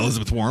crisis?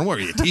 Elizabeth Warren, what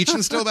were you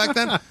teaching still back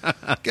then?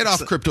 Get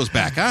off crypto's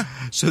back, huh?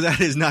 So that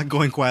is Not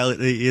Going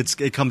Quietly.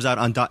 It comes out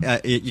on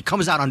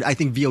I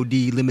think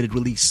VOD limited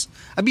release.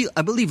 I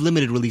believe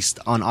limited release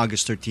on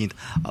August 13th.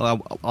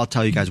 I'll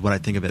tell you guys what I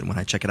think of it when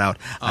I check it out.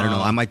 I don't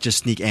know. I might just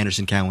sneak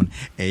Anderson Cowan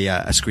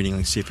a screening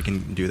and see if we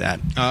can do that.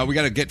 We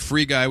got to get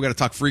Free Guy. We got to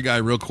talk Free Guy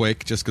real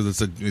quick, just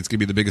because it's going to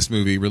be the biggest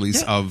movie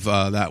release of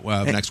that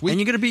next week.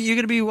 And you're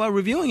gonna be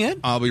reviewing it.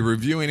 I'll be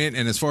reviewing it,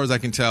 and as far as I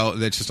can tell,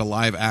 that's just a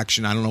live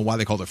action. I don't know why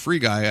they called it Free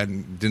Guy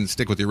and didn't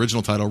stick with the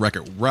original title,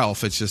 Wreck-It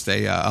Ralph. It's just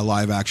a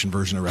live action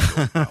version of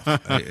Wreck-It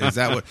Ralph. Is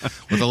that what,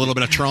 with a little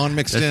bit of Tron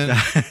mixed in?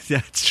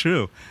 That's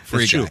true.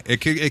 Free Guy.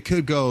 It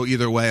could go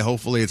either way.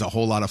 Hopefully, it's a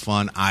whole lot of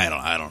fun. I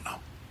don't know.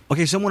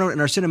 Okay, someone in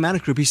our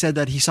CinemAddicts group, he said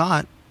that he saw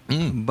it.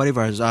 Buddy of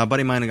ours,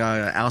 buddy of mine,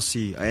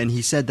 Alcy, and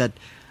he said that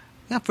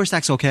first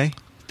act's okay.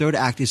 Third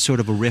act is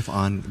sort of a riff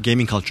on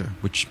gaming culture,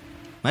 which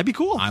might be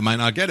cool. I might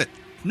not get it.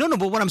 No,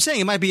 but what I'm saying,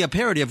 it might be a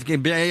parody of. You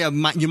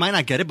might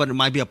not get it, but it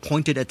might be a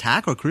pointed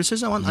attack or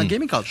criticism on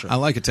gaming culture. I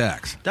like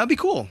attacks. That'd be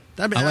cool.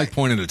 I like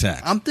pointed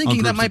attacks. I'm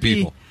thinking that might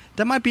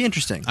be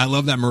interesting. I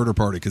love that murder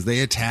party because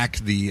they attack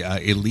the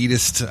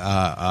elitist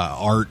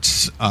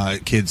art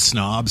kid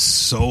snobs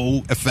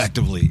so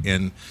effectively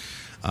in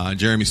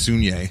Jeremy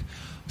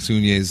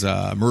Saulnier's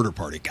Murder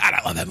Party. God,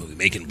 I love that movie.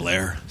 Macon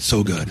Blair,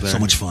 so good, so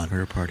much fun.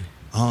 Murder Party.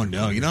 Oh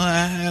no!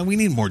 We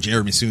need more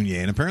Jeremy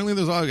Saulnier, and apparently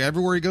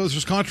everywhere he goes,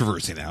 there's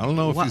controversy now. I don't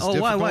know if he's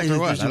difficult or what.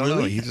 I don't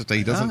know.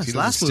 He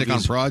doesn't stick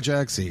on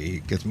projects. He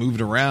gets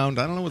moved around.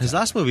 I don't know what his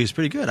last movie is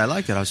pretty good. I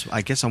liked it.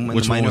 I guess I'm in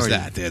Which the minority.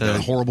 One was that?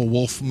 The Horrible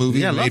Wolf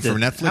movie made for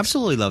Netflix.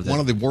 Absolutely loved it.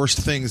 One of the worst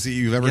things that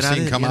you've ever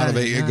seen come out of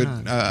a good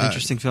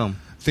interesting film.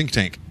 Think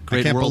tank. Great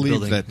I can't world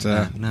believe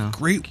building. that.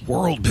 Great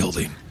world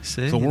building.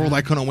 See, it's a world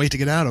I couldn't wait to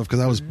get out of because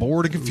I was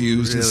bored and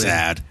confused and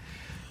sad.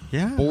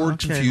 Yeah, bored,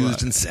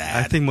 confused, and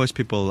sad. I think most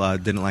people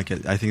didn't like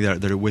it. I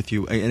think they're with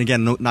you. And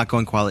again, Not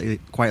Going Quietly.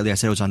 I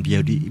said it was on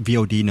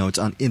VOD. No, it's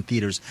in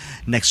theaters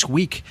next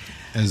week.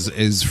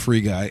 As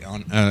Free Guy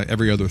on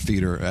every other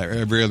theater,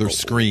 every other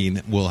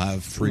screen will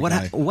have Free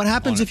Guy. What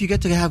happens if you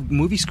get to have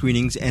movie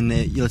screenings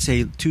and let's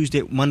say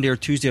Monday or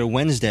Tuesday or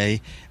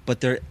Wednesday, but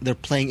they're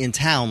playing in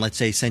town, let's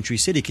say Century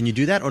City? Can you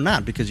do that or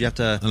not? Because you have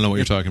to. I don't know what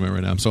you're talking about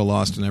right now. I'm so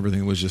lost in everything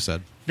that was just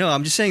said. No,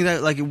 I'm just saying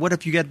that. Like, what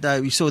if you get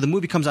so the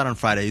movie comes out on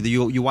Friday?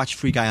 You watch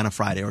Free Guy on a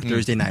Friday or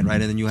Thursday night,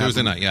 right? And then you have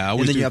Thursday night. Yeah, I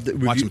always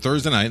watch them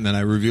Thursday night, and then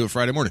I review it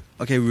Friday morning.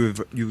 Okay,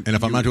 and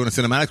if I'm not doing a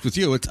CinemAddicts with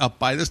you, it's up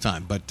by this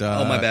time. But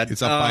my bad.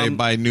 It's up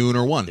by noon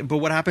or 1. But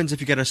what happens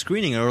if you get a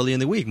screening early in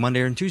the week,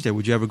 Monday and Tuesday?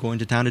 Would you ever go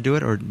into town to do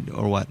it, or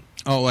what?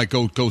 Oh, like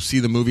go see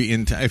the movie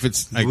in town? If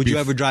it's like, would you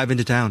ever drive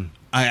into town?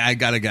 I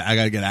gotta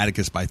get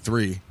Atticus by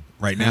 3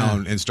 right now,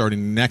 and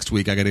starting next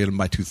week I gotta get him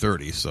by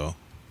 2:30. So.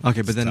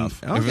 Okay, but then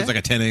if it's like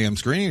a 10 a.m.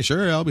 screening,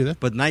 sure, I'll be there.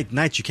 But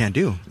nights you can't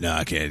do. No,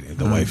 I can't.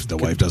 The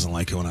wife doesn't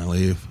like it when I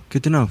leave.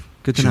 Good to know.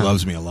 Good to She know.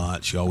 loves me a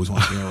lot. She always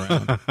wants me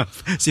around.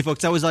 See,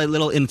 folks, that was a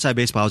little inside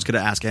baseball. I was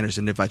going to ask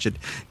Anderson if I should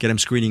get him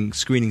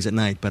screenings at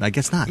night, but I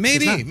guess not.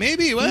 Maybe.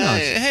 Who Well, knows?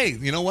 hey,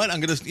 you know what? I'm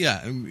gonna.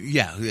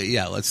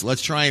 Yeah.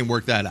 Let's try and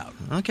work that out.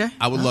 Okay.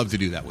 I would love to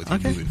do that with you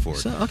moving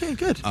forward. So, okay,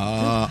 good.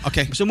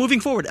 Okay. So moving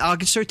forward,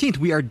 August 13th,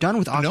 we are done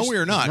with August. No, we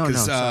are not,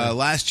 because sorry.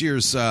 last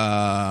year's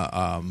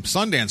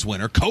Sundance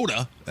winner,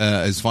 Coda,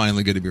 is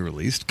finally going to be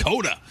released.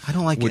 Coda, I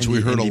don't like which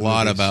we heard a indie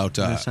lot movies. about.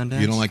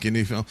 Sundance? You don't like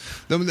indie film?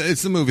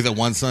 It's the movie that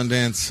won Sundance.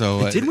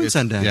 So It did win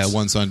Sundance. Yeah, it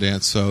won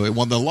Sundance. So it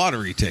won the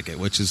lottery ticket,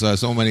 which is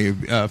so many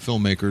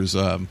filmmakers'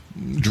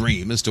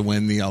 dream is to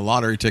win the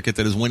lottery ticket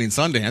that is winning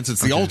Sundance.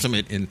 It's the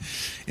ultimate in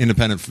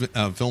independent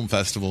film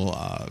festival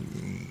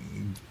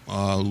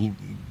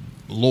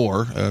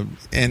lore,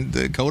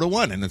 and Coda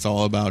won, and it's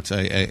all about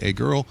a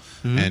girl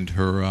and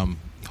her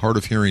hard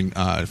of hearing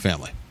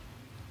family.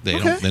 They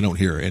don't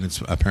hear, and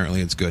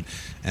it's good,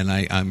 and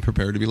I'm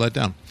prepared to be let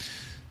down.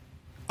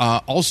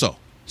 Also,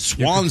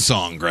 Swan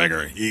Song,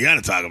 Gregory. You got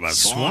to talk about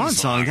Swan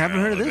Song. You haven't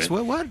heard of this?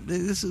 What?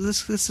 This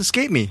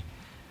escaped me.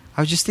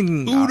 I was just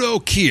thinking. Udo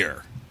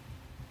Kier.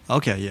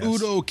 Okay, yes.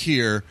 Udo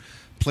Kier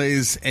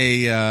plays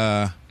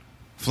a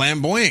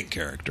flamboyant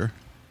character,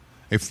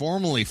 a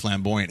formerly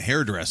flamboyant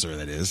hairdresser,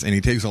 that is, and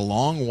he takes a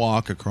long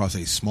walk across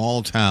a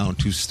small town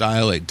to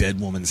style a dead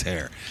woman's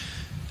hair.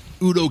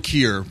 Udo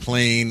Kier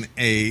playing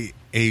a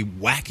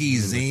wacky,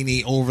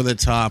 zany,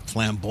 over-the-top,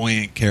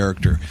 flamboyant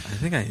character.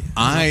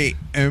 I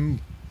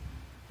am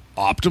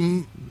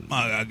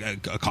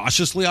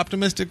cautiously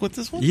optimistic with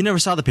this one. You never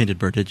saw The Painted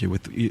Bird, did you,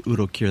 with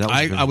Udo Kier?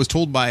 I was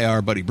told by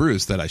our buddy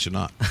Bruce that I should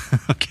not.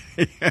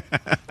 Okay.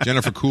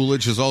 Jennifer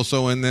Coolidge is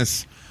also in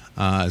this,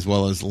 as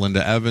well as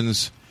Linda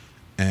Evans.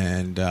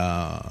 And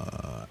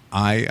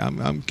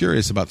I'm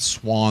curious about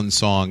Swan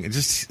Song.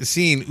 Just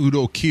seeing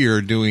Udo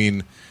Kier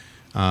doing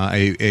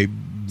a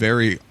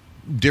very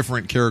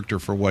different character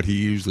for what he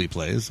usually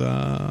plays.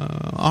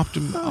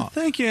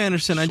 Thank you,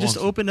 Anderson. I just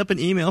opened up an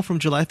email from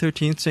July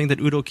 13th saying that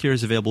Udo Kier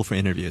is available for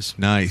interviews.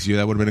 Nice. Yeah,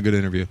 that would have been a good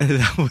interview.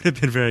 That would have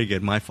been very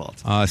good. My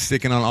fault.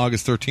 Sticking on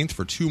August 13th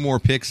for two more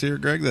picks here,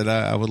 Greg, that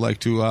I would like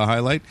to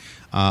highlight.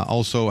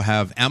 Also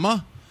have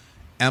Emma.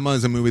 Emma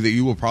is a movie that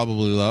you will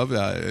probably love,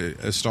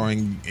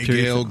 starring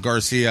Gael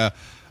Garcia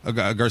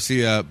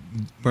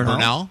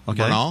Bernal.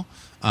 Okay.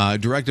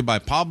 Directed by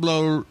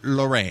Pablo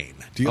Larraín.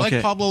 Do you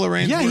like Pablo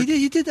Larraín's Yeah, work?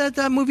 he did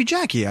that movie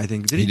Jackie, I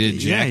think. He did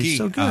Jackie. Yeah, he's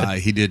so good.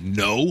 He did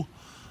No.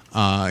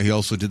 He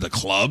also did The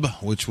Club,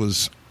 which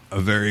was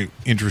a very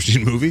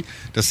interesting movie,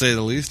 to say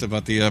the least,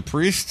 about the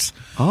priests.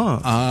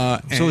 So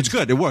it's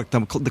good. It worked.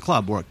 The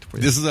Club worked for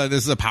you. This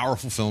is a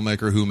powerful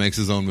filmmaker who makes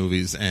his own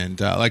movies,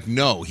 and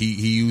No, he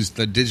used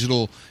the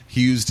digital.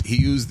 He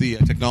used the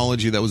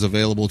technology that was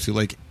available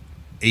to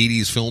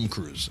 80s film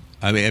crews.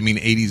 I mean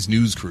 80s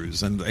news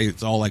crews, and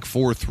it's all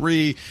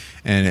 4:3,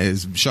 and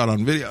it's shot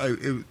on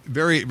video.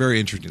 Very, very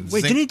interesting.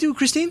 Wait, didn't he do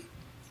Christine?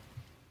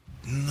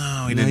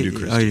 No, he didn't do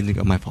Christine. Oh, he didn't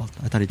do. My fault.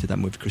 I thought he did that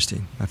movie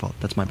Christine. My fault.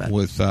 That's my bad.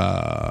 With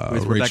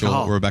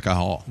Rebecca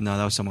Hall. No,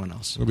 that was someone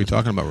else. We'll be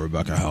talking about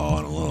Rebecca Hall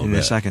in a little bit. In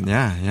a second.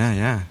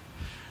 Yeah.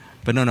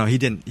 But no, he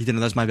didn't. He didn't.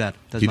 That's my bad.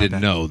 He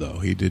didn't know, though.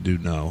 He did do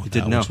No. He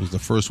did know. Which was the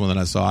first one that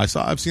I saw.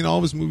 I've seen all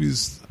of his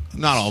movies.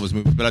 Not all of his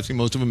movies, but I've seen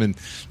most of them in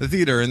the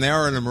theater, and they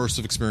are an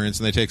immersive experience,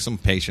 and they take some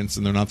patience,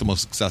 and they're not the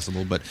most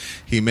accessible. But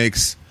he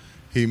makes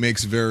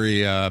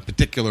very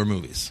particular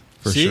movies.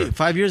 For See, sure.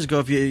 5 years ago,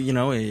 if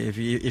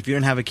you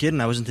didn't have a kid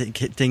and I wasn't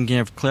taking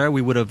care of Claire,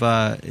 we would have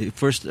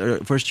first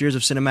years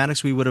of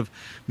CinemAddicts.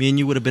 Me and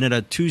you would have been at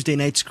a Tuesday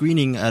night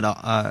screening at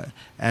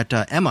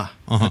Emma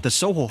at the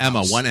Soho House.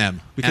 Emma, 1M.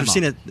 We could have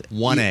seen it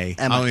 1A.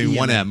 Emma, I mean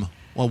 1M.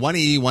 Well,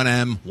 1E,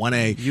 1M,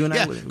 1A. You and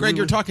I Greg,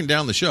 you're talking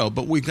down the show,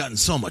 but we've gotten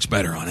so much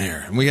better on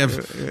air, and we have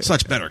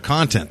such better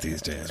content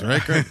these days,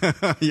 right, Greg?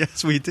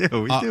 Yes, we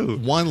do. We do.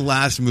 One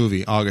last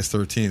movie, August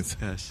 13th.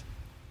 Yes.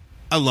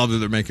 I love that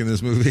they're making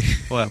this movie.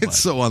 It's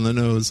so on the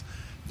nose.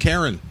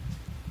 Karen.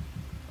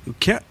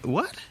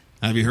 What?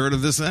 Have you heard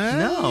of this?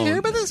 No. You heard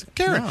about this?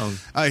 Karen. No.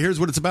 Here's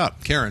what it's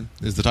about. Karen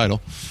is the title.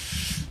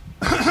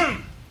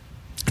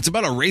 It's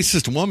about a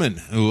racist woman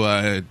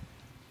who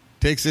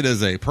takes it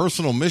as a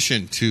personal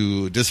mission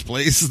to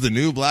displace the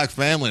new black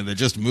family that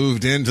just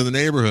moved into the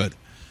neighborhood.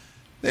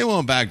 They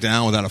won't back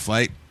down without a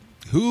fight.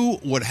 Who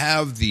would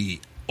have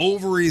the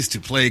ovaries to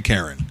play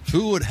Karen?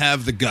 Who would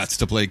have the guts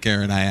to play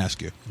Karen, I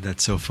ask you?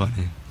 That's so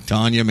funny.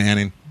 Tanya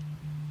Manning.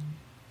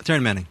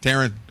 Taryn Manning.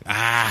 Taryn.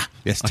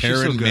 Yes,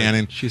 Taryn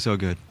Manning. She's so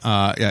good.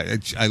 Yeah,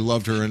 I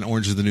loved her in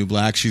Orange is the New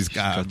Black. She's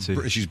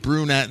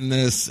brunette in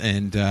this,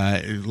 and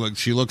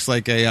she looks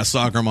like a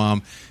soccer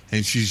mom,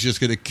 and she's just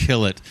going to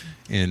kill it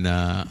in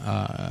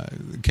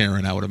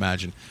Karen, I would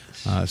imagine.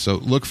 So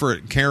look for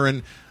it.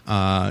 Karen,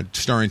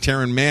 starring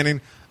Taryn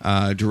Manning,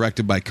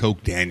 directed by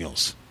Coke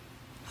Daniels.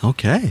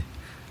 Okay.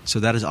 So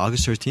that is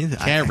August 13th.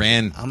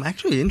 Karen. I'm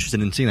actually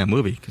interested in seeing that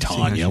movie.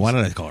 Tanya. Why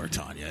did I call her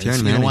Tanya?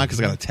 Taryn You know why? Because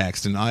I got a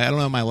text, and I don't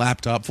have my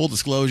laptop. Full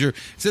disclosure,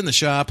 it's in the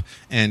shop,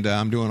 and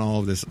I'm doing all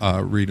of this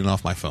reading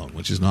off my phone,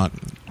 which is not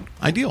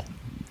ideal.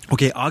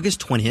 Okay, August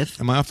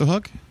 20th. Am I off the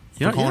hook?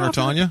 for calling her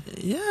Tanya.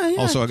 Yeah.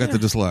 Also, I got the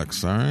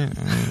dyslex. All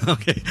right.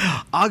 Okay.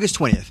 August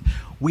 20th,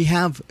 we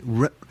have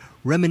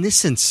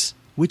Reminiscence,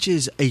 which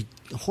is a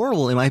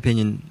horrible, in my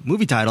opinion,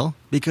 movie title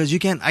because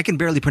I can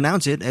barely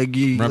pronounce it.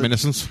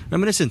 Reminiscence.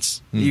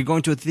 Reminiscence. You're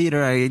going to a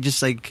theater. I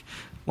just like,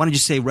 why don't you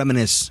say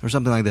reminisce or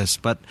something like this?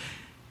 But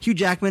Hugh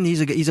Jackman,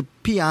 he's a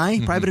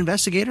PI, private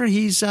investigator.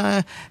 He's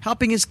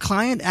helping his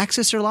client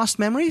access their lost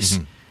memories.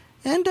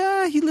 And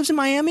he lives in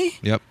Miami.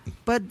 Yep.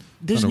 But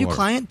there's a new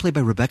client played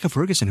by Rebecca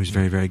Ferguson, who's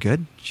very, very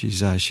good.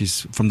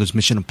 She's from those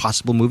Mission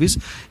Impossible movies.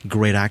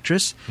 Great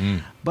actress.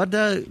 But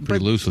pretty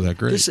loose with that.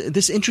 Great.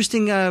 This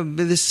interesting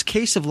this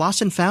case of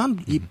lost and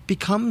found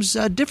becomes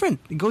different.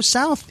 It goes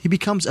south. He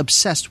becomes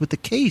obsessed with the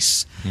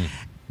case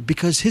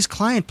because his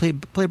client,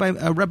 played by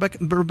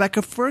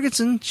Rebecca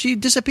Ferguson, she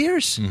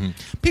disappears.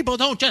 People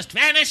don't just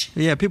vanish.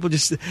 Yeah, people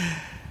just.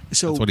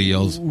 So that's what he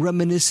yells.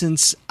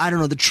 Reminiscence. I don't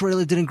know. The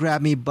trailer didn't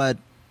grab me, but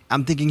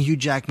I'm thinking Hugh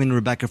Jackman and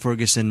Rebecca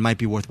Ferguson might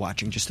be worth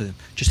watching just to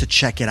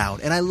check it out.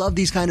 And I love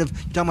these kind of,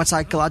 you're talking about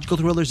psychological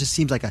thrillers. It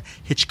seems like a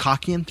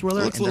Hitchcockian thriller.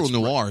 It looks a little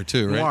noir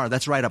too, right? Noir,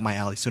 that's right up my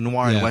alley. So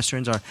noir and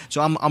westerns are.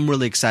 So I'm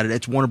really excited.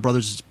 It's Warner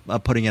Brothers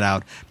putting it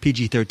out.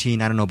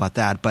 PG-13. I don't know about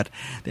that, but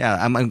yeah,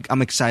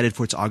 I'm excited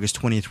for its August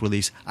 20th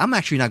release. I'm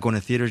actually not going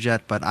to theaters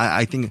yet, but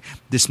I think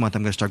this month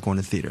I'm going to start going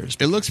to theaters.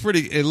 It looks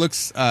pretty. It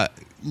looks.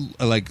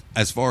 Like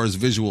as far as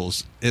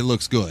visuals, it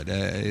looks good.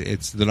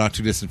 It's the not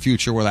too distant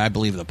future where I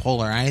believe the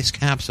polar ice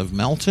caps have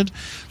melted,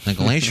 the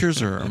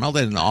glaciers are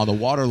melted, and all the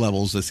water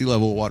levels, the sea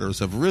level waters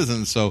have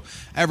risen. So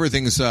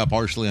everything's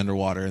partially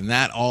underwater, and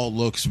that all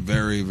looks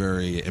very,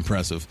 very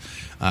impressive.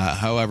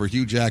 However,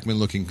 Hugh Jackman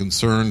looking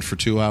concerned for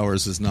 2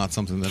 hours is not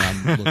something that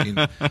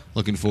I'm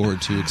looking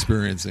forward to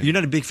experiencing. You're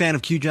not a big fan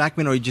of Hugh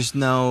Jackman, or you just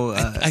know?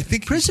 I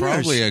think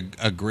Prisoners. He's probably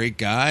a great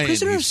guy.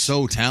 Prisoners. And he's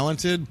so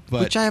talented,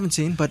 but which I haven't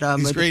seen. But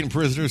he's great in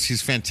Prisoners.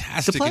 He's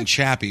fantastic and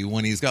chappy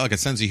when he's got like a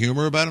sense of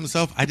humor about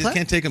himself. I just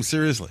can't take him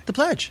seriously. The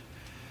Pledge.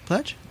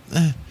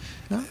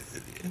 No?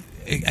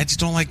 I just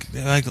don't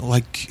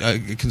like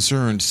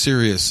concerned,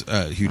 serious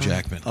Hugh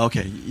Jackman.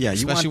 Okay, yeah,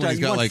 especially when he's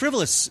got like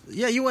frivolous.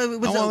 Yeah, you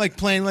want. I want like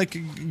playing like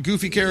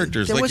goofy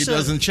characters like he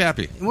does in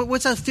Chappie.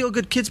 What's that feel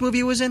good kids movie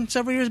he was in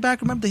several years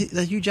back? Remember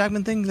the Hugh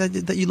Jackman thing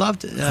that you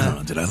loved? I don't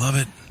know. Did I love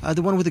it?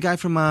 The one with the guy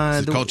from.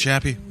 Is it called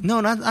Chappie?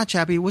 No, not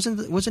Chappie.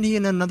 Wasn't he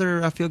in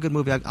another feel good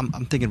movie?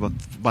 I'm thinking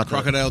about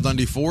Crocodile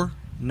Dundee 4.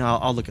 No,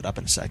 I'll look it up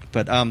in a sec.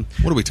 But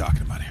what are we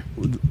talking about here?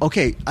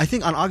 Okay, I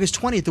think on August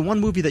 20th, the one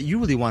movie that you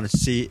really wanted to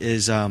see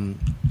is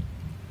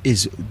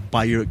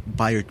by your.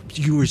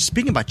 You were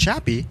speaking about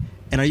Chappie,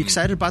 and are you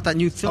excited about that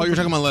new film? Oh, you're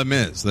talking about Les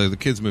Mis, the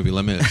kids movie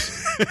Les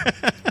Mis.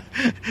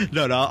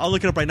 No, I'll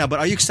look it up right now. But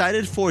are you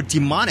excited for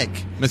Demonic?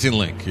 Missing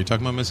Link. You're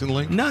talking about Missing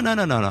Link? No.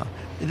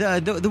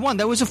 The one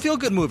that was a feel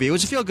good movie. It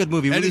was a feel good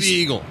movie. Eddie the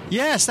Eagle.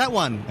 Yes, that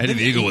one. Eddie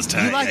the Eagle was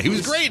tight. He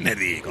was great in Eddie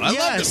the Eagle. I loved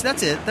him. Yes,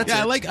 that's it.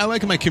 I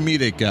like my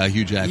comedic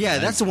Hugh Jackman. Yeah,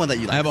 that's the one that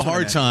you like. I have a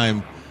hard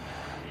time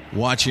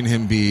watching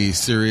him be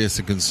serious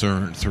and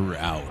concerned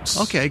throughout.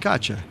 Okay,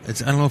 gotcha. I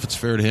don't know if it's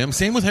fair to him.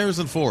 Same with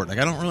Harrison Ford. Like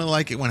I don't really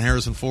like it when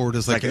Harrison Ford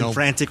is like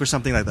Frantic or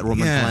something like that.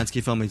 Roman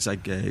Polanski film. He's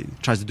like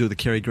tries to do the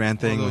Cary Grant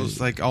thing. Those,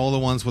 like all the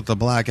ones with the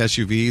black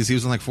SUVs. He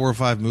was in like 4 or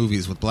 5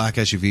 movies with black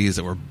SUVs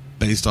that were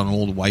based on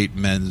old white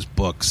men's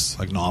books,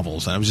 like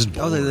novels, and I was just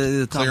bored.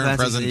 The Clear and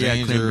Present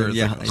Danger.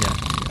 Yeah.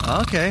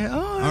 Okay.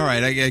 All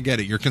right, I get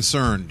it. You're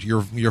concerned.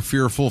 You're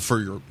fearful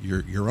for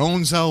your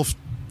own self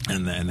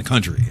and the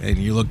country, and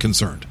you look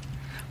concerned.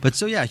 But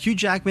so yeah, Hugh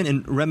Jackman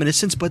in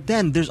Reminiscence, but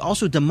then there's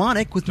also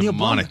Demonic with Neil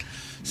Blomkamp.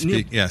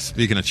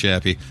 Speaking of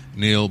Chappie,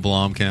 Neil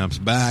Blomkamp's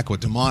back with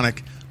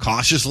Demonic.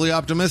 Cautiously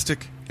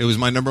optimistic. It was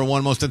my number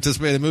 1 most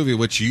anticipated movie,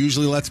 which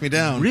usually lets me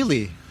down.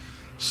 Really?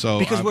 So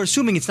because we're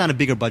assuming it's not a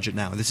bigger budget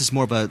now. This is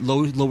more of a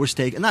lower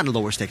stake. Not a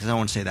lower stake, because I don't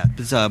want to say that.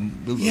 It's,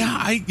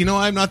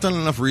 I've not done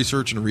enough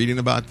research and reading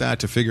about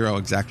that to figure out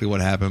exactly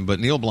what happened. But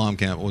Neil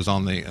Blomkamp was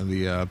on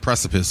the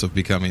precipice of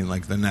becoming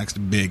like the next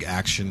big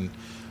action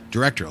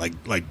director,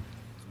 like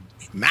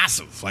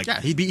massive. Like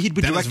he'd be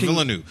Denis directing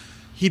Villeneuve.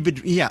 He'd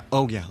be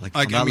on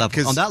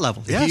that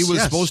level. Yes, he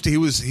was supposed to. He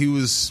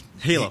was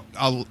Halo.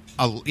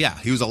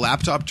 He was a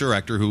laptop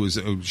director who was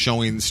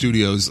showing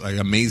studios like,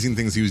 amazing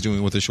things he was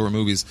doing with his short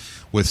movies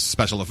with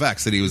special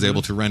effects that he was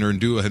able to render and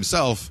do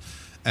himself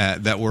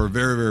that were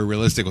very, very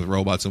realistic with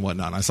robots and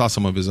whatnot. And I saw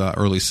some of his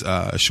early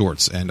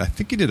shorts, and I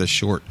think he did a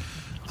short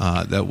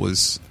that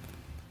was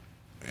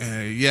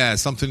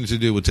something to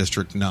do with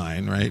District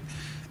 9, right?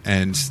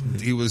 And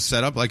he was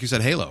set up, like you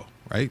said, Halo.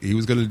 Right, he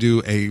was going to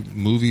do a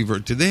movie.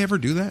 Did they ever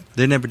do that?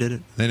 They never did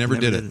it. They never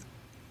did it.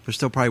 They're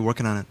still probably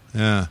working on it.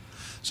 Yeah.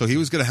 So he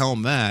was going to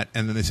helm that,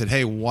 and then they said,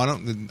 "Hey, why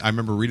don't?" I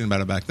remember reading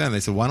about it back then. They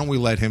said, "Why don't we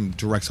let him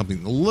direct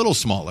something a little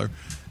smaller?"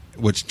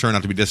 Which turned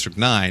out to be District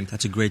 9.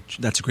 That's a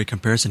great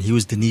comparison. He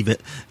was Denis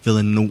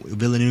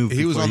Villeneuve.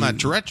 He was on that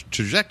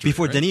trajectory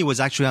before Denis was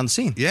actually on the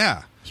scene.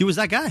 Yeah. He was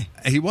that guy.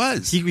 He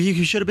was.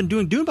 He should have been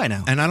doing Dune by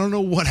now. And I don't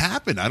know what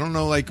happened. I don't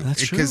know,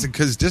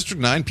 because District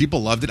 9,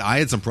 people loved it. I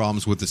had some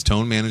problems with its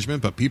tone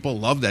management, but people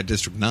loved that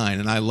District 9,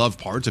 and I love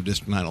parts of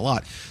District 9 a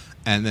lot.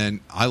 And then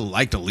I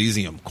liked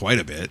Elysium quite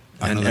a bit.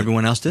 And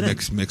everyone else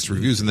didn't. Mixed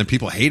reviews. And then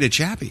people hated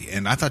Chappie.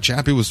 And I thought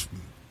Chappie was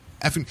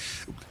effing...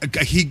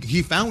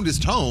 He found his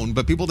tone,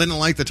 but people didn't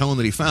like the tone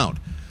that he found.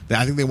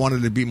 I think they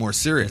wanted to be more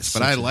serious.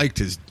 But I liked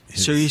his...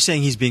 So you're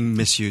saying he's being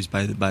misused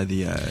by the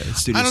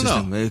studio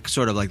system? Know.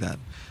 Sort of like that.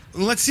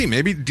 Let's see.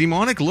 Maybe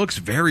Demonic looks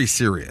very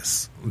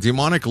serious.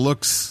 Demonic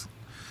looks...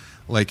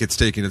 like it's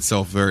taking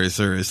itself very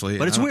seriously.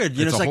 But it's weird.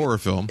 It's a like, horror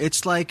film.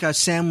 It's like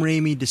Sam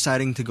Raimi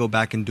deciding to go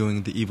back and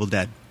doing The Evil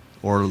Dead.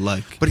 Or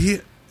like... But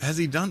has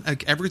he done...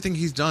 like everything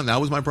he's done,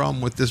 that was my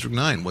problem with District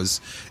 9, was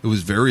it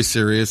was very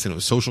serious, and it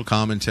was social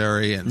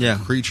commentary, and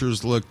the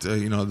creatures looked,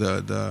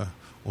 the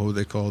what were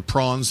they called?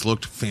 Prawns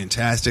looked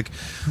fantastic.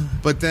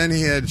 But then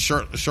he had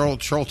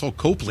Charlton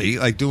Copley,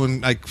 like,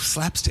 doing, like,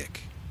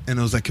 slapstick. And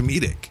it was, like,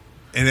 comedic.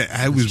 And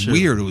it was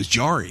weird. It was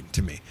jarring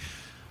to me.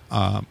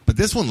 But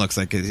this one looks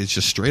like it's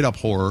just straight up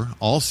horror,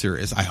 all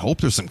serious. I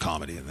hope there's some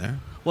comedy in there.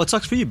 Well, it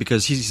sucks for you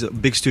because he's a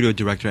big studio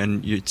director,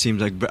 and it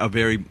seems like a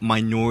very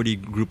minority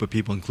group of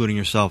people, including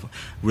yourself,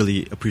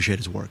 really appreciate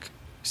his work.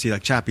 See,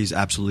 like Chappie's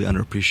absolutely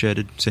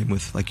underappreciated. Same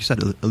with, like you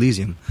said,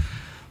 Elysium.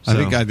 So.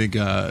 I think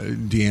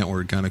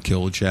D'Antwoord kind of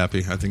killed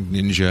Chappie. I think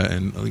Ninja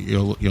and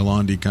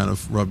Yolandi kind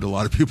of rubbed a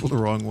lot of people the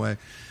wrong way.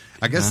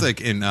 I guess like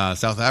in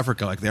South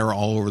Africa, like they were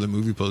all over the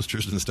movie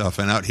posters and stuff,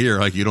 and out here,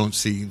 like you don't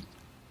see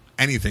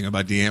anything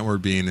about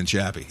D'Antwoord being in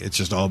Chappie. It's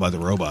just all about the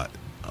robot.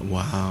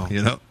 Wow.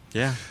 You know?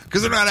 Yeah.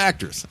 Because they're not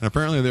actors. And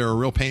apparently they're a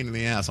real pain in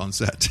the ass on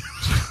set.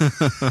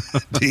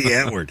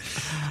 D'Antwoord.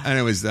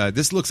 Anyways,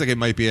 this looks like it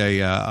might be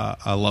a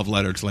love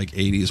letter to like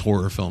 80s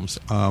horror films.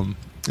 And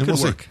Could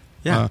work.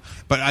 Yeah.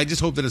 But I just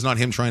hope that it's not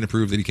him trying to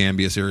prove that he can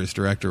be a serious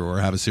director or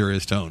have a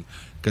serious tone.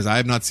 Because I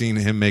have not seen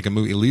him make a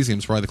movie.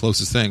 Elysium's probably the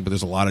closest thing, but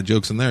there's a lot of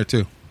jokes in there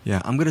too. Yeah,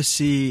 I'm going to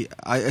see...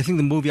 I think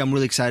the movie I'm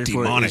really excited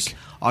for is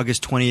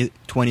August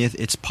 20th.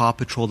 It's Paw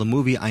Patrol, the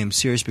movie. I am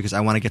serious because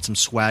I want to get some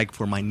swag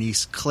for my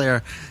niece,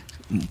 Claire.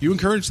 You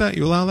encourage that?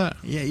 You allow that?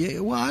 Yeah.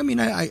 Well, I mean,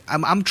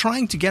 I'm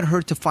trying to get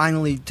her to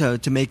finally to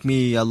make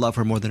me love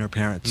her more than her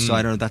parents. So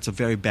I don't know. That's a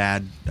very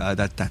bad...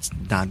 that's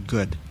not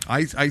good.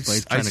 I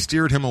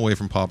steered him away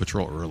from Paw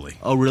Patrol early.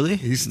 Oh, really?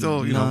 He's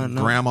still...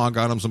 Grandma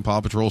got him some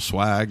Paw Patrol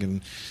swag,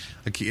 and...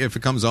 like if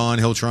it comes on,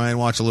 he'll try and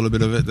watch a little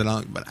bit of it. But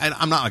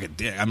I'm not like a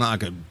dick. I'm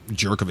not like a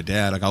jerk of a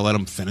dad. Like I'll let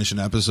him finish an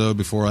episode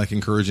before like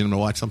encouraging him to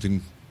watch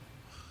something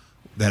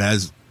that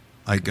has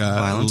like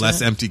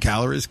less empty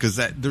calories. Because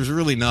there's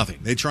really nothing.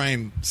 They try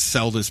and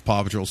sell this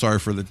Paw Patrol. Sorry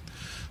for the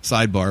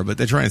sidebar, but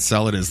they try and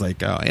sell it as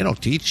like it'll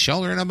teach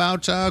children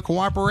about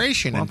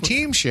cooperation and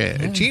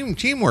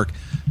teamwork.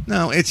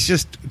 No, it's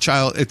just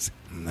child.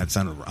 That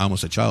sounded I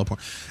almost said child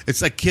porn.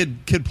 It's like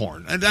kid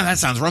porn. And that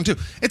sounds wrong too.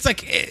 It's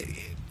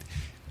like.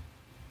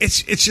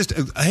 It's just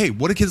hey,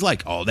 what do kids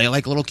like? Oh, they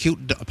like little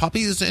cute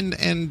puppies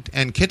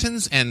and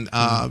kittens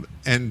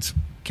and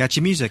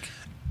catchy music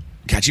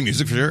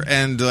for sure,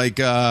 and like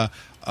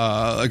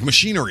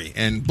machinery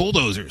and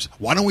bulldozers.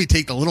 Why don't we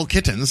take the little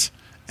kittens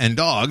and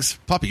dogs,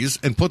 puppies,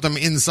 and put them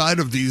inside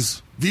of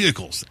these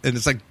vehicles? And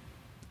it's like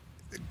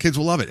kids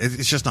will love it.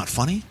 It's just not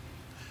funny.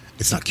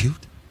 It's not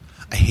cute.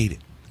 I hate it.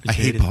 I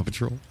hate Paw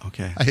Patrol.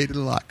 Okay, I hate it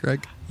a lot,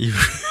 Greg.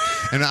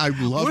 And I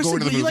love going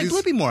to the movies. You like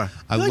Blippi more.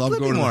 I love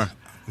going more.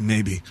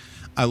 Maybe.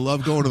 I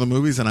love going to the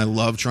movies, and I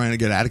love trying to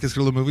get Atticus to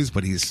go to the movies,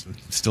 but he's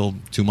still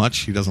too much.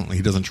 He doesn't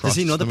trust. Does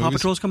he know the Paw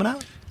Patrol's coming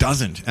out?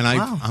 Doesn't. And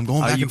I'm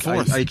going back and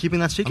forth. Are you keeping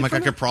that secret? I'm like,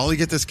 I could probably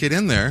get this kid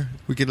in there.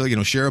 We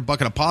could share a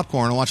bucket of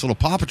popcorn and watch a little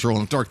Paw Patrol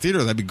in the dark theater.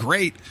 That'd be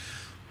great.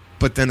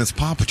 But then it's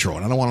Paw Patrol,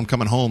 and I don't want him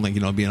coming home like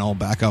being all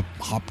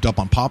hopped up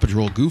on Paw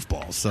Patrol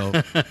goofballs. So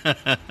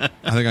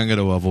I think I'm going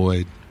to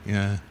avoid.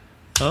 Yeah.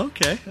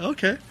 Okay.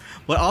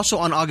 Well, also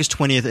on August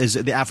 20th is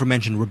the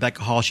aforementioned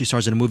Rebecca Hall. She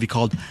stars in a movie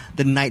called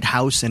The Night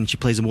House, and she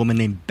plays a woman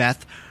named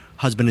Beth.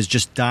 Husband has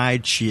just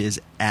died. She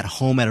is at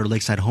home at her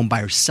lakeside home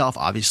by herself,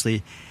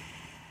 obviously.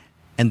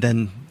 And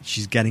then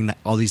she's getting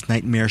all these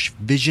nightmarish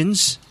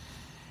visions.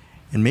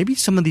 And maybe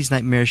some of these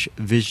nightmarish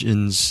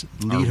visions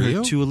lead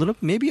her to a little...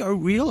 maybe are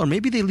real, or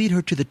maybe they lead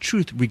her to the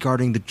truth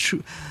regarding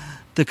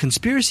the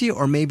conspiracy,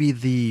 or maybe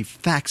the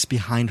facts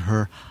behind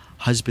her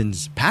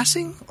husband's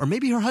passing, or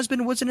maybe her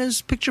husband wasn't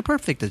as picture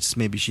perfect as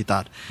maybe she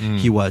thought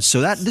he was.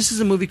 So this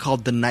is a movie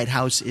called The Night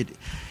House.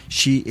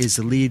 She is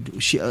the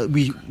lead.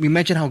 We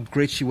mentioned how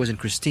great she was in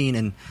Christine,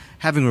 and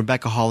having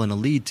Rebecca Hall in a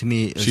lead to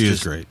me is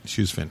is great.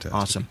 She's fantastic.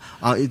 Awesome.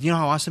 You know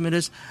how awesome it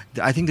is?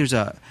 I think there's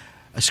a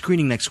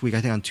screening next week, I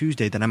think on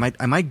Tuesday, that I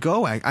might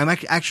go. I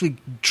might actually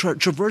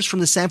traverse from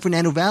the San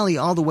Fernando Valley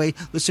all the way,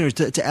 listeners,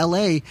 to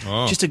L.A.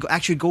 Just to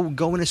actually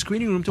go in a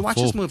screening room to watch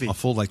this movie. A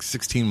full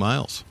 16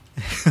 miles.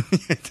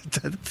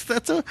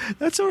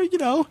 that's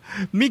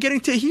me getting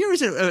to here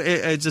is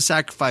a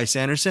sacrifice,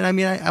 Anderson. I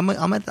mean,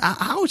 I'm at the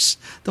house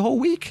the whole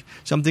week.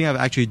 Something I'm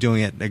actually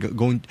doing it.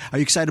 Are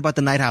you excited about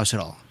The Night House at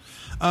all?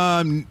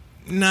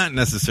 Not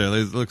necessarily.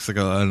 It looks like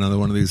another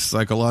one of these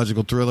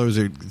psychological thrillers.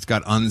 It's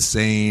got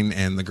Unsane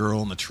and The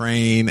Girl on the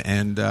Train,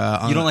 and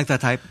you don't like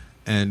that type?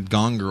 And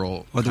Gone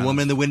Girl, or The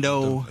Woman in the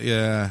Window.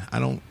 I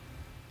don't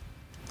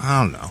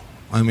know.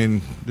 I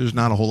mean, there's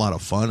not a whole lot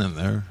of fun in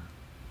there.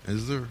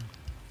 Is there?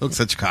 Looks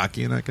such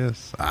cocky, and I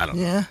guess I don't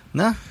know. Yeah,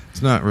 no.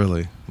 It's not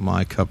really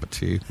my cup of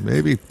tea.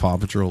 Maybe Paw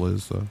Patrol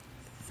is though.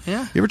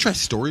 Yeah. You ever try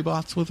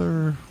Storybots with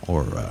her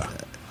or?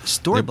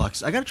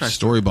 Storybots. I gotta try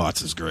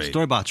Storybots is great.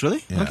 Storybots,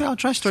 really? Yeah. Okay, I'll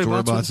try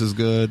Storybots. Storybots is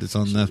good. It's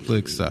on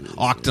Netflix.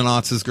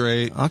 Octonauts is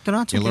great.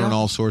 Octonauts, You okay. learn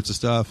all sorts of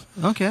stuff.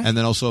 Okay. And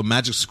then also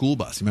Magic School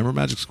Bus. You remember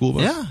Magic School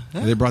Bus? Yeah,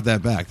 yeah. They brought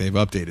that back. They've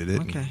updated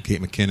it. Okay. And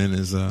Kate McKinnon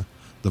is the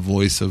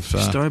voice of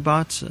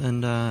Storybots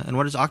and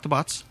what is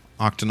Octobots?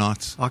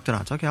 Octonauts.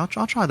 Octonauts. Okay,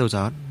 I'll try those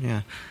out.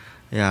 Yeah.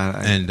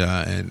 Yeah.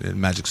 And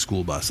Magic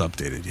School Bus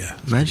updated. Yeah.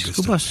 Magic Pretty good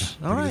School stuff. Bus.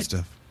 Yeah, All pretty good right.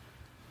 stuff.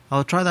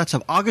 I'll try that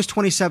stuff. August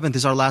 27th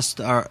is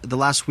the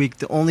last week.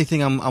 The only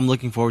thing I'm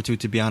looking forward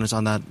to be honest,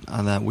 on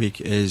that week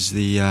is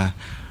the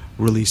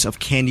release of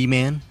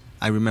Candyman.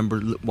 I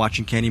remember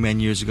watching Candyman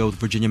years ago with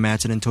Virginia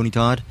Madsen and Tony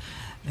Todd,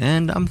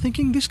 and I'm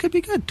thinking this could be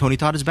good. Tony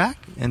Todd is back,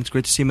 and it's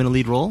great to see him in a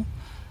lead role,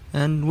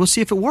 and we'll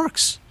see if it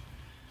works.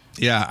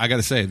 Yeah, I got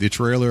to say the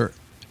trailer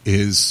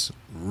is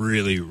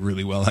really,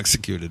 really well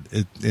executed.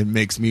 It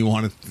makes me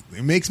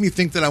It makes me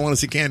think that I want to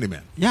see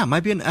Candyman. Yeah, it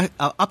might be an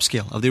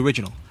upscale of the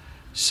original.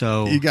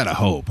 So You got to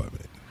hope.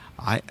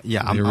 I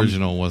mean, the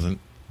original wasn't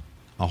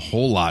a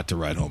whole lot to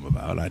write home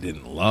about. I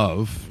didn't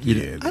love.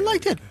 I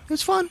liked it. It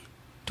was fun.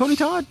 Tony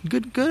Todd,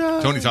 good.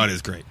 Tony Todd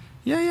is great.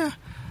 Yeah.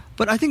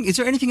 But I think, is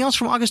there anything else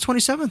from August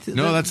 27th?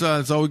 No,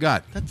 that's all we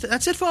got.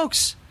 That's it,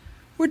 folks.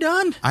 We're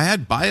done. I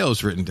had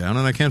BIOS written down,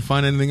 and I can't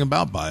find anything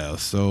about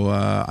BIOS. So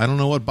I don't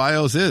know what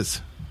BIOS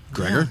is.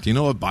 Gregor, do you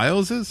know what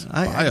BIOS is?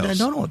 I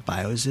don't know what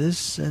BIOS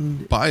is.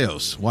 And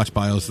BIOS. Watch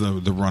BIOS,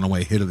 the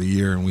runaway hit of the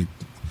year, and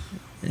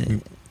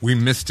we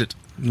missed it.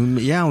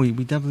 Yeah, we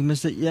definitely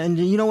missed it. Yeah, and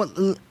you know what,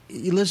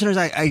 listeners,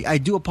 I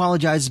do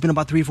apologize. It's been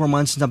about 3-4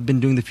 months since I've been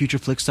doing the Future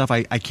Flick stuff.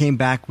 I came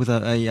back with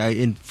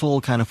in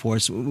full kind of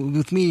force.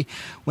 With me,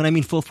 when I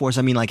mean full force,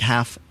 I mean like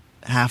half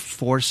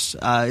force.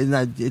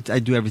 I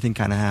do everything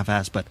kind of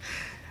half-assed, but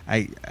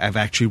I've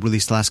actually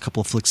released the last couple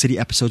of Flick City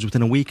episodes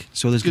within a week,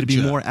 so there's going to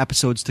be more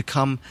episodes to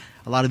come.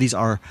 A lot of these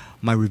are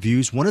my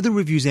reviews. One of the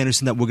reviews,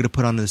 Anderson, that we're going to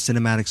put on the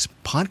CinemAddicts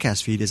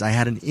podcast feed is I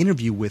had an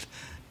interview with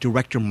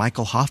director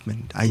Michael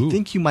Hoffman. I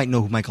think you might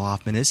know who Michael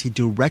Hoffman is. He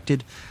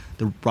directed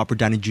the Robert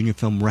Downey Jr.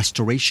 film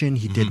Restoration.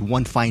 He did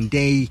One Fine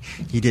Day.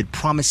 He did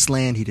Promised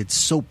Land. He did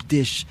Soap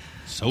Dish.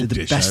 Soap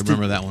Dish. I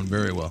remember that one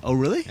very well. Oh,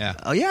 really? Yeah.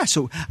 Oh, yeah.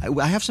 So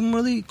I have some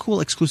really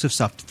cool exclusive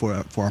stuff for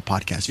our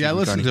podcast. Yeah, I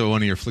listened to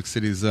one of your Flick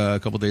Cities a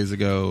couple days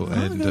ago,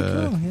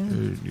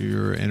 and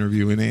you're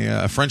interviewing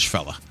a French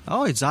fella.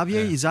 Oh, it's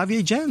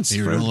Xavier Jens.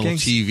 You're doing a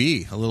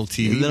little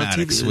TV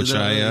Maddox, which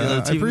I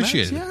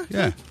appreciate.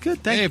 Yeah,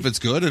 good. Thank you. If it's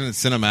good and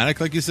it's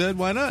cinematic, like you said,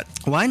 why not?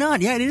 Why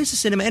not? Yeah, it is a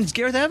cinema, and it's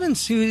Gareth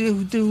Evans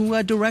who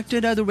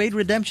directed The Raid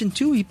Redemption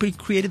 2. He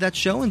created that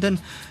show, and then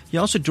he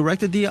also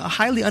directed the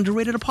highly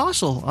underrated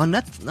Apostle on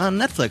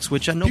Netflix,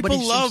 which nobody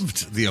people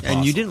loved the Apostle,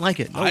 and you didn't like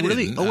it. Oh,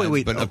 really? Didn't, oh,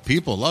 wait. But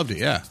people loved it.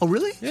 Yeah. Oh,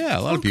 really? Yeah,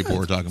 a lot of people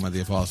were talking about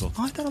the Apostle.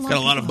 Oh, I thought got a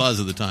lot of buzz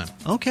at the time.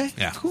 Okay.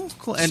 Yeah.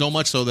 Cool. And so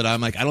much so that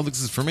I'm like, I don't think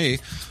this is for me,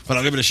 but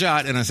I'll give it a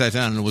shot. And I sat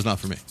down, and it was not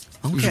for me.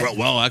 Okay. It was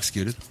well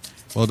executed,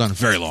 well done,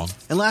 very long.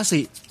 And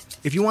lastly,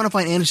 if you want to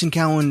find Anderson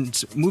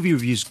Cowan's movie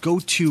reviews, go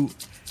to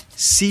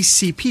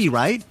CCP,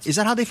 right? Is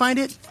that how they find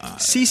it?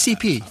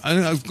 CCP.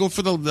 I'll go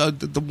for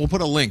we'll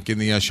put a link in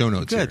the show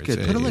notes. Good. Put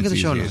a link in the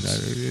show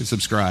notes.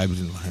 Subscribe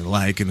and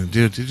like and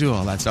do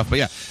all that stuff. But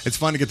yeah, it's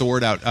fun to get the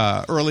word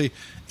out early,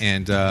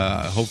 and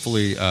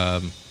hopefully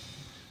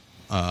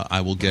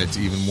I will get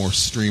even more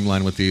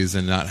streamlined with these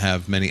and not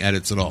have many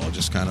edits at all.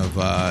 Just kind of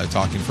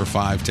talking for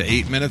 5 to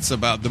 8 minutes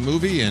about the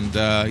movie. And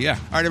yeah.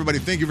 All right, everybody,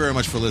 thank you very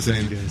much for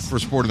listening, for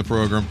supporting the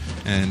program,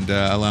 and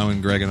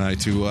allowing Greg and I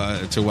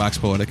to wax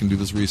poetic and do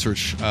this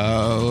research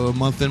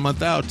month in,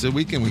 month out,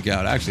 week in, week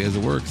out. Actually, as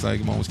it works,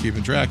 I'm always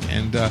keeping track.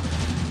 And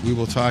we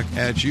will talk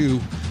at you.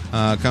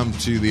 Come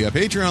to the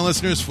Patreon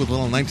listeners with a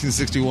little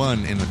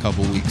 1961 in a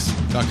couple weeks.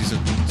 Talk to you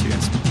soon. See you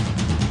guys.